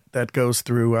solid. That goes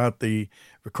throughout the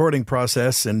recording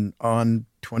process. And on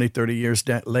 20, 30 years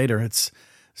later, it's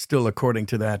still according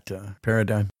to that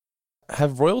paradigm.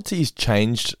 Have royalties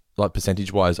changed, like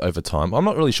percentage-wise, over time? I'm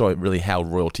not really sure really how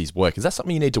royalties work. Is that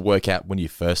something you need to work out when you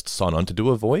first sign on to do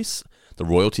a voice, the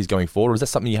royalties going forward? Or is that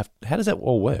something you have? How does that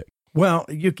all work? Well,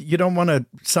 you don't want to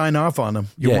sign off on them.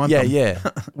 You want them. Yeah.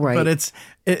 Right.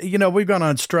 But we've gone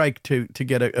on strike to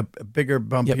get a bigger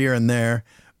bump here and there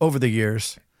over the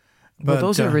years. But Well,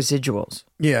 those are residuals.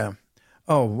 Yeah.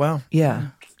 Oh, well.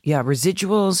 Yeah. Yeah,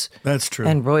 residuals. That's true.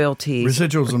 And royalties.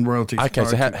 Residuals and royalties. Okay,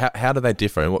 so how do they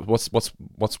differ? And what's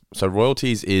so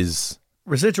royalties is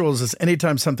residuals is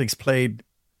anytime something's played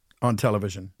on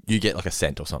television, you get like a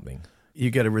cent or something. You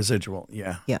get a residual,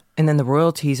 yeah. Yeah, and then the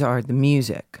royalties are the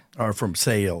music. Are from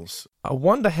sales. I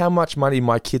wonder how much money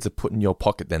my kids have put in your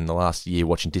pocket then the last year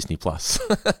watching Disney Plus.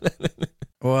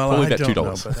 Well, probably I about don't $2.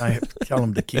 know, but I tell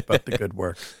them to keep up the good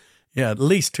work. Yeah, at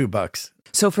least $2.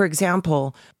 So, for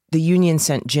example, the union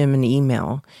sent Jim an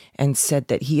email and said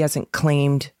that he hasn't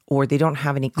claimed, or they don't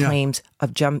have any claims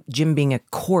of Jim being a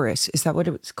chorus. Is that what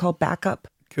it's called? Backup?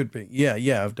 Could be.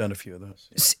 Yeah, I've done a few of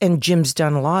those. And Jim's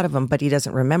done a lot of them, but he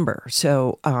doesn't remember.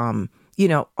 So,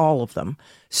 all of them.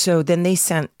 So then they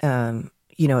sent, a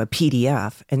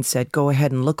PDF and said, go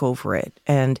ahead and look over it.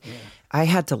 And I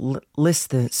had to list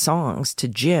the songs to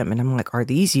Jim. And I'm like, are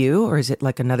these you, or is it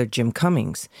like another Jim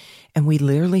Cummings? And we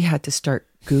literally had to start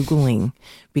Googling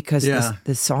because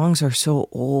the songs are so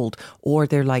old, or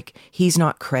they're like, he's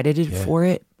not credited for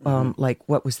it. Like,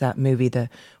 what was that movie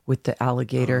with the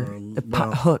alligator,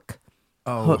 Hook?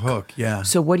 Oh, Hook, yeah.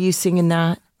 So what do you sing in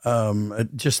that?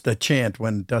 Just the chant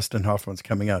when Dustin Hoffman's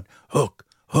coming out. Hook,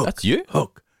 hook. That's you?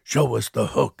 Hook. Show us the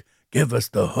hook. Give us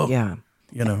the hook. Yeah.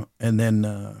 And then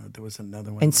there was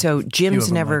another one. And so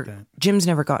Jim's never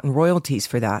gotten royalties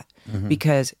for that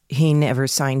because he never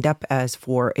signed up as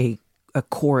for a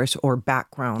chorus or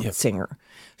background singer.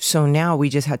 So now we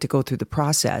just had to go through the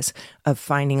process of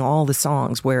finding all the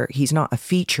songs where he's not a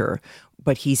feature,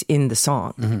 but he's in the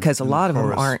song, because a lot of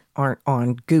them aren't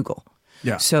on Google.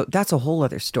 Yeah. So that's a whole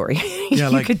other story. Yeah,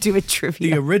 you could do a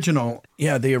trivia.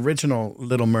 The original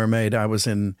Little Mermaid, I was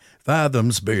in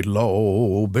Fathoms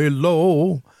Below.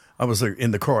 I was in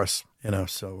the chorus,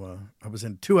 so I was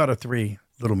in 2 out of 3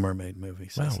 Little Mermaid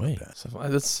movies. Wow, like that. So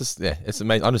that's just, it's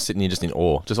amazing. I'm just sitting here just in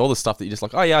awe. Just all the stuff that you're just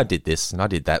like, oh yeah, I did this and I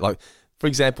did that. Like, for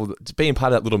example, being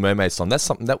part of that Little Mermaid song, that's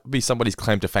something that would be somebody's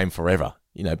claim to fame forever,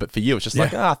 but for you, it's just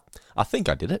like, I think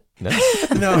I did it, No.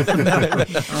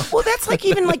 Well, that's like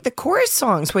even like the chorus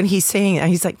songs when he's saying it.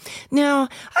 He's like, no,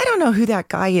 I don't know who that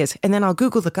guy is. And then I'll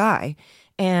Google the guy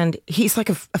and he's like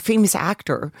a famous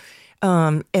actor.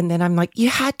 And then I'm like, you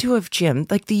had to have, Jim,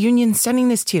 like the union's sending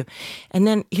this to you. And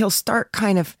then he'll start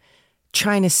kind of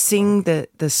trying to sing the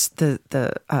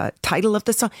title of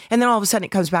the song. And then all of a sudden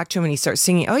it comes back to him and he starts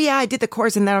singing, oh yeah, I did the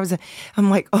chorus. And then I'm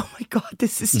like, oh my God,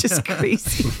 this is just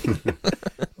crazy.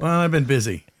 Well, I've been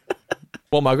busy.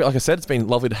 Well, Margaret, like I said, it's been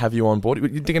lovely to have you on board. You're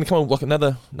going to come on like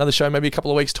another show, maybe a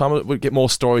couple of weeks' time. We'll get more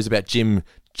stories about Jim's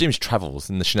travels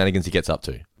and the shenanigans he gets up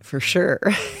to. For sure.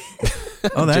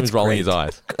 Oh, that's Jim's rolling his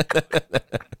eyes.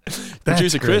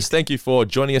 Producer Chris, thank you for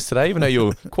joining us today, even though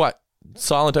you're quite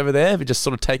silent over there, but just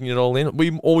sort of taking it all in.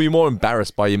 Were you more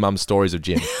embarrassed by your mum's stories of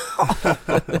Jim?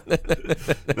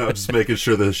 No, just making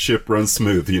sure the ship runs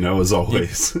smooth, as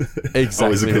always. Exactly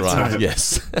always a good right. time.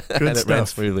 Yes. Good and stuff. It ran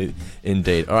smoothly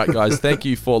indeed. All right, guys, thank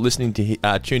you for listening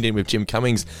to Tuned In with Jim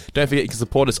Cummings. Don't forget you can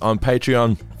support us on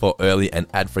Patreon for early and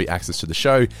ad-free access to the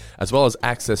show, as well as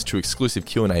access to exclusive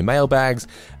Q&A mailbags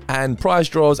and prize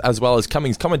draws, as well as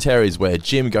Cummings commentaries, where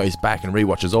Jim goes back and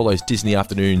rewatches all those Disney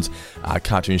Afternoons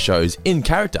cartoon shows in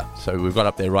character. So we've got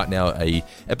up there right now a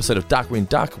episode of Darkwing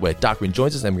Duck where Darkwing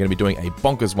joins us, and we're going to be doing a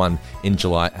bonkers one in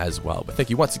July as well. But thank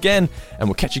you once again, and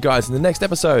we'll catch you guys in the next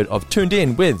episode of Tuned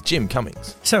In with Jim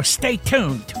Cummings. So stay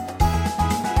tuned.